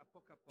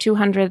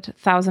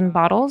 200,000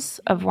 bottles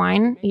of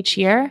wine each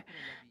year,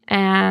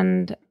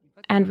 and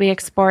we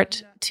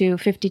export to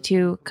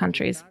 52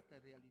 countries.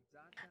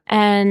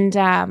 And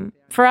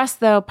for us,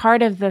 though,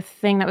 part of the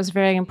thing that was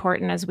very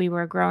important as we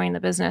were growing the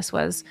business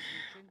was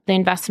the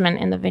investment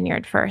in the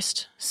vineyard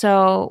first.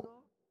 So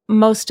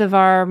most of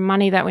our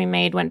money that we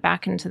made went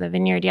back into the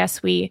vineyard.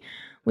 Yes, we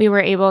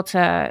were able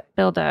to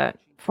build a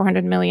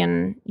 400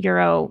 million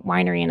euro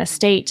winery and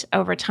estate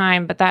over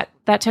time, but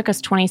that took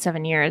us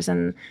 27 years.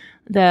 And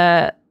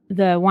the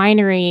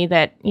winery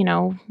that,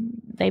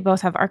 they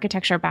both have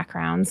architecture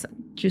backgrounds,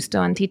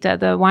 Giusto and Tita,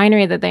 the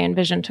winery that they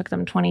envisioned took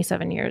them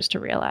 27 years to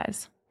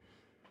realize.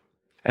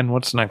 And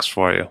what's next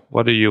for you?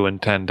 What do you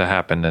intend to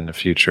happen in the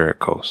future at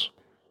Kos?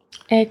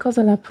 E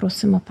cosa è il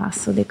prossimo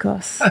passo di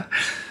Kos?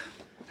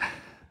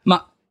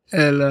 Ma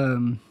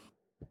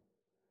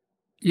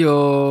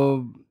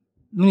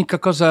l'unica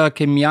cosa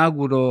che mi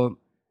auguro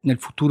nel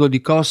futuro di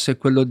Kos è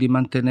quello di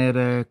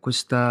mantenere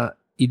questa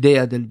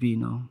idea del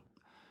vino.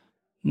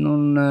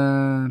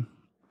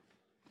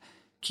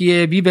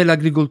 Chi vive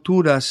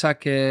l'agricoltura sa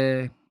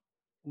che è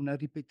una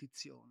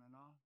ripetizione,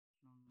 no?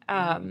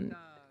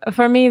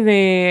 For me,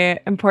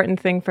 the important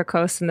thing for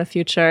Kos in the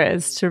future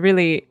is to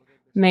really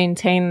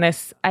maintain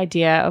this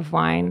idea of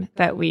wine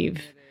that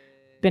we've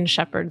been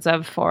shepherds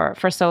of for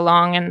so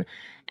long.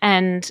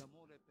 And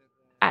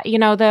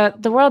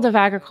the world of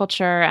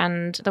agriculture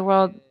and the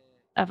world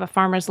of a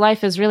farmer's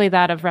life is really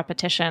that of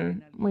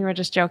repetition. We were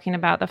just joking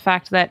about the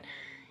fact that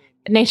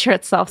nature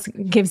itself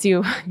gives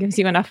you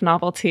enough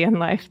novelty in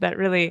life that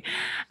really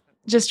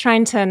just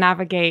trying to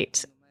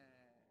navigate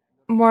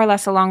more or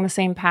less along the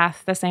same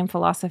path, the same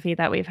philosophy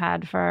that we've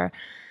had for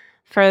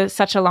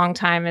such a long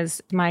time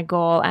is my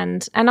goal.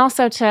 And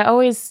also to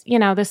always,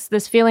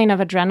 this feeling of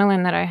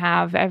adrenaline that I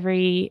have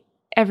every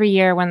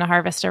year when the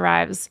harvest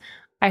arrives,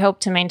 I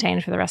hope to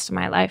maintain for the rest of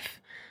my life.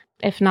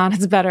 If not,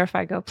 it's better if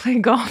I go play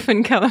golf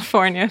in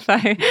California, if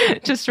I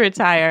just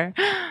retire.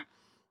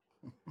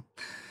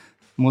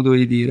 Modo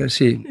di dire,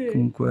 sì,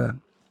 comunque.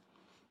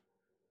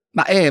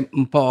 Ma è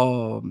un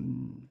po'...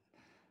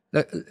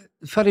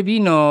 Fare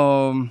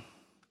vino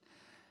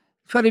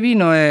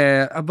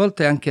è a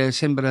volte anche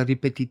sembra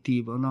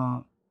ripetitivo,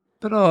 no?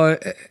 Però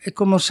è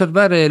come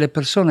osservare le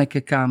persone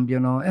che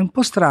cambiano. È un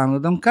po' strano,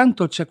 da un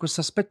canto c'è questo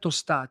aspetto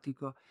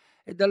statico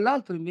e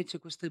dall'altro invece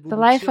questa The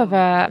life of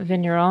evoluzione. a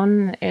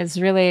vigneron is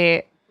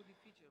really,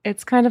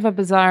 it's kind of a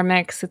bizarre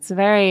mix. It's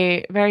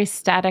very, very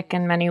static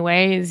in many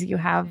ways. You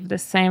have the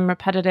same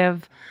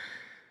repetitive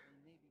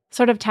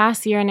sort of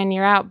tasks year in and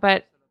year out,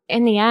 but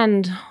in the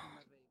end,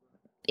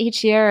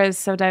 each year is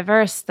so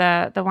diverse.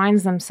 The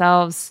wines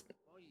themselves,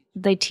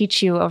 they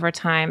teach you over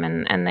time,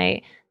 and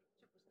they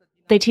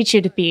teach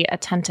you to be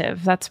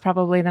attentive. That's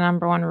probably the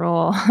number one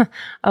rule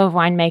of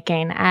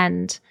winemaking,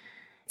 and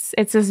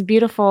it's this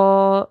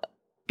beautiful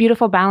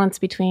balance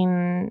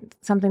between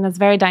something that's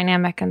very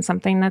dynamic and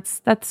something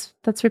that's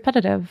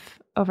repetitive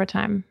over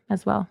time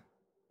as well.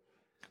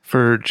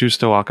 For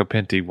Giusto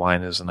Occhipinti,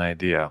 wine is an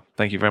idea.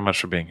 Thank you very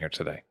much for being here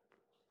today.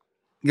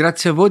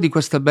 Grazie a voi di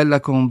questa bella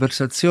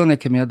conversazione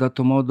che mi ha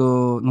dato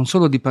modo non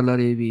solo di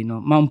parlare di vino,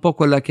 ma un po'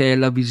 quella che è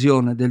la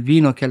visione del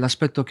vino, che è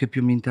l'aspetto che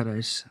più mi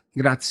interessa.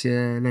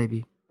 Grazie,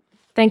 Levi.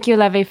 Thank you,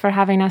 Levi, for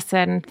having us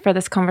and for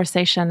this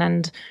conversation,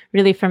 and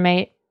really for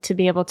me to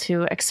be able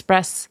to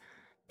express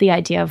the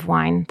idea of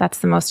wine.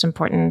 That's the most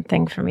important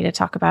thing for me to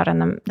talk about,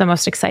 and the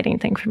most exciting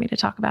thing for me to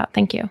talk about.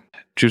 Thank you.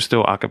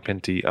 Giusto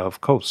Occhipinti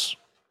of Kos.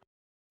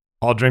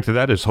 All Drink to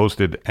That is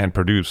hosted and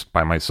produced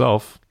by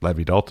myself,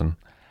 Levi Dalton.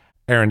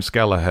 Aaron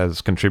Scala has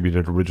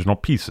contributed original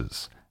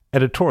pieces.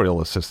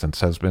 Editorial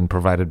assistance has been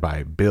provided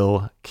by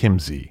Bill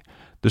Kimsey.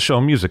 The show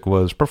music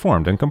was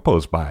performed and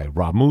composed by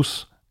Rob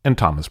Moose and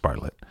Thomas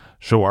Bartlett.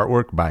 Show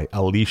artwork by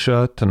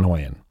Alicia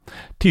Tenoyan.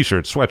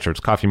 T-shirts,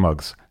 sweatshirts, coffee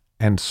mugs,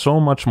 and so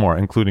much more,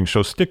 including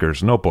show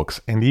stickers,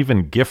 notebooks, and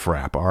even gift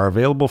wrap, are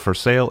available for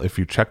sale if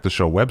you check the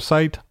show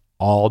website,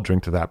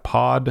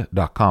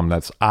 alldrinktothatpod.com.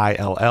 That's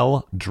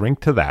ILL,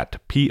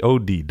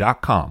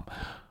 drinktothatpod.com,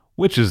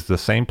 which is the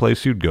same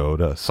place you'd go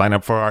to sign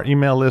up for our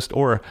email list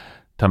or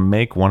to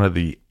make one of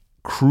the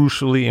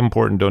crucially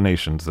important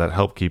donations that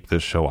help keep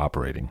this show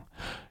operating.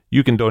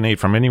 You can donate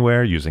from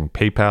anywhere using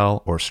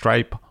PayPal or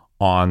Stripe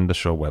on the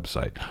show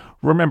website.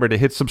 Remember to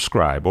hit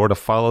subscribe or to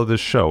follow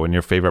this show in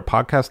your favorite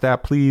podcast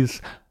app,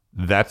 please.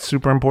 That's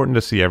super important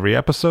to see every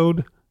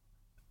episode.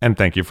 And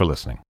thank you for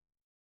listening.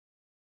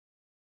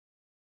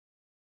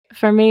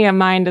 For me, a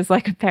mind is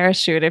like a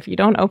parachute. If you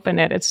don't open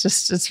it,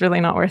 it's really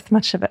not worth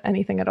much of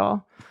anything at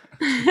all.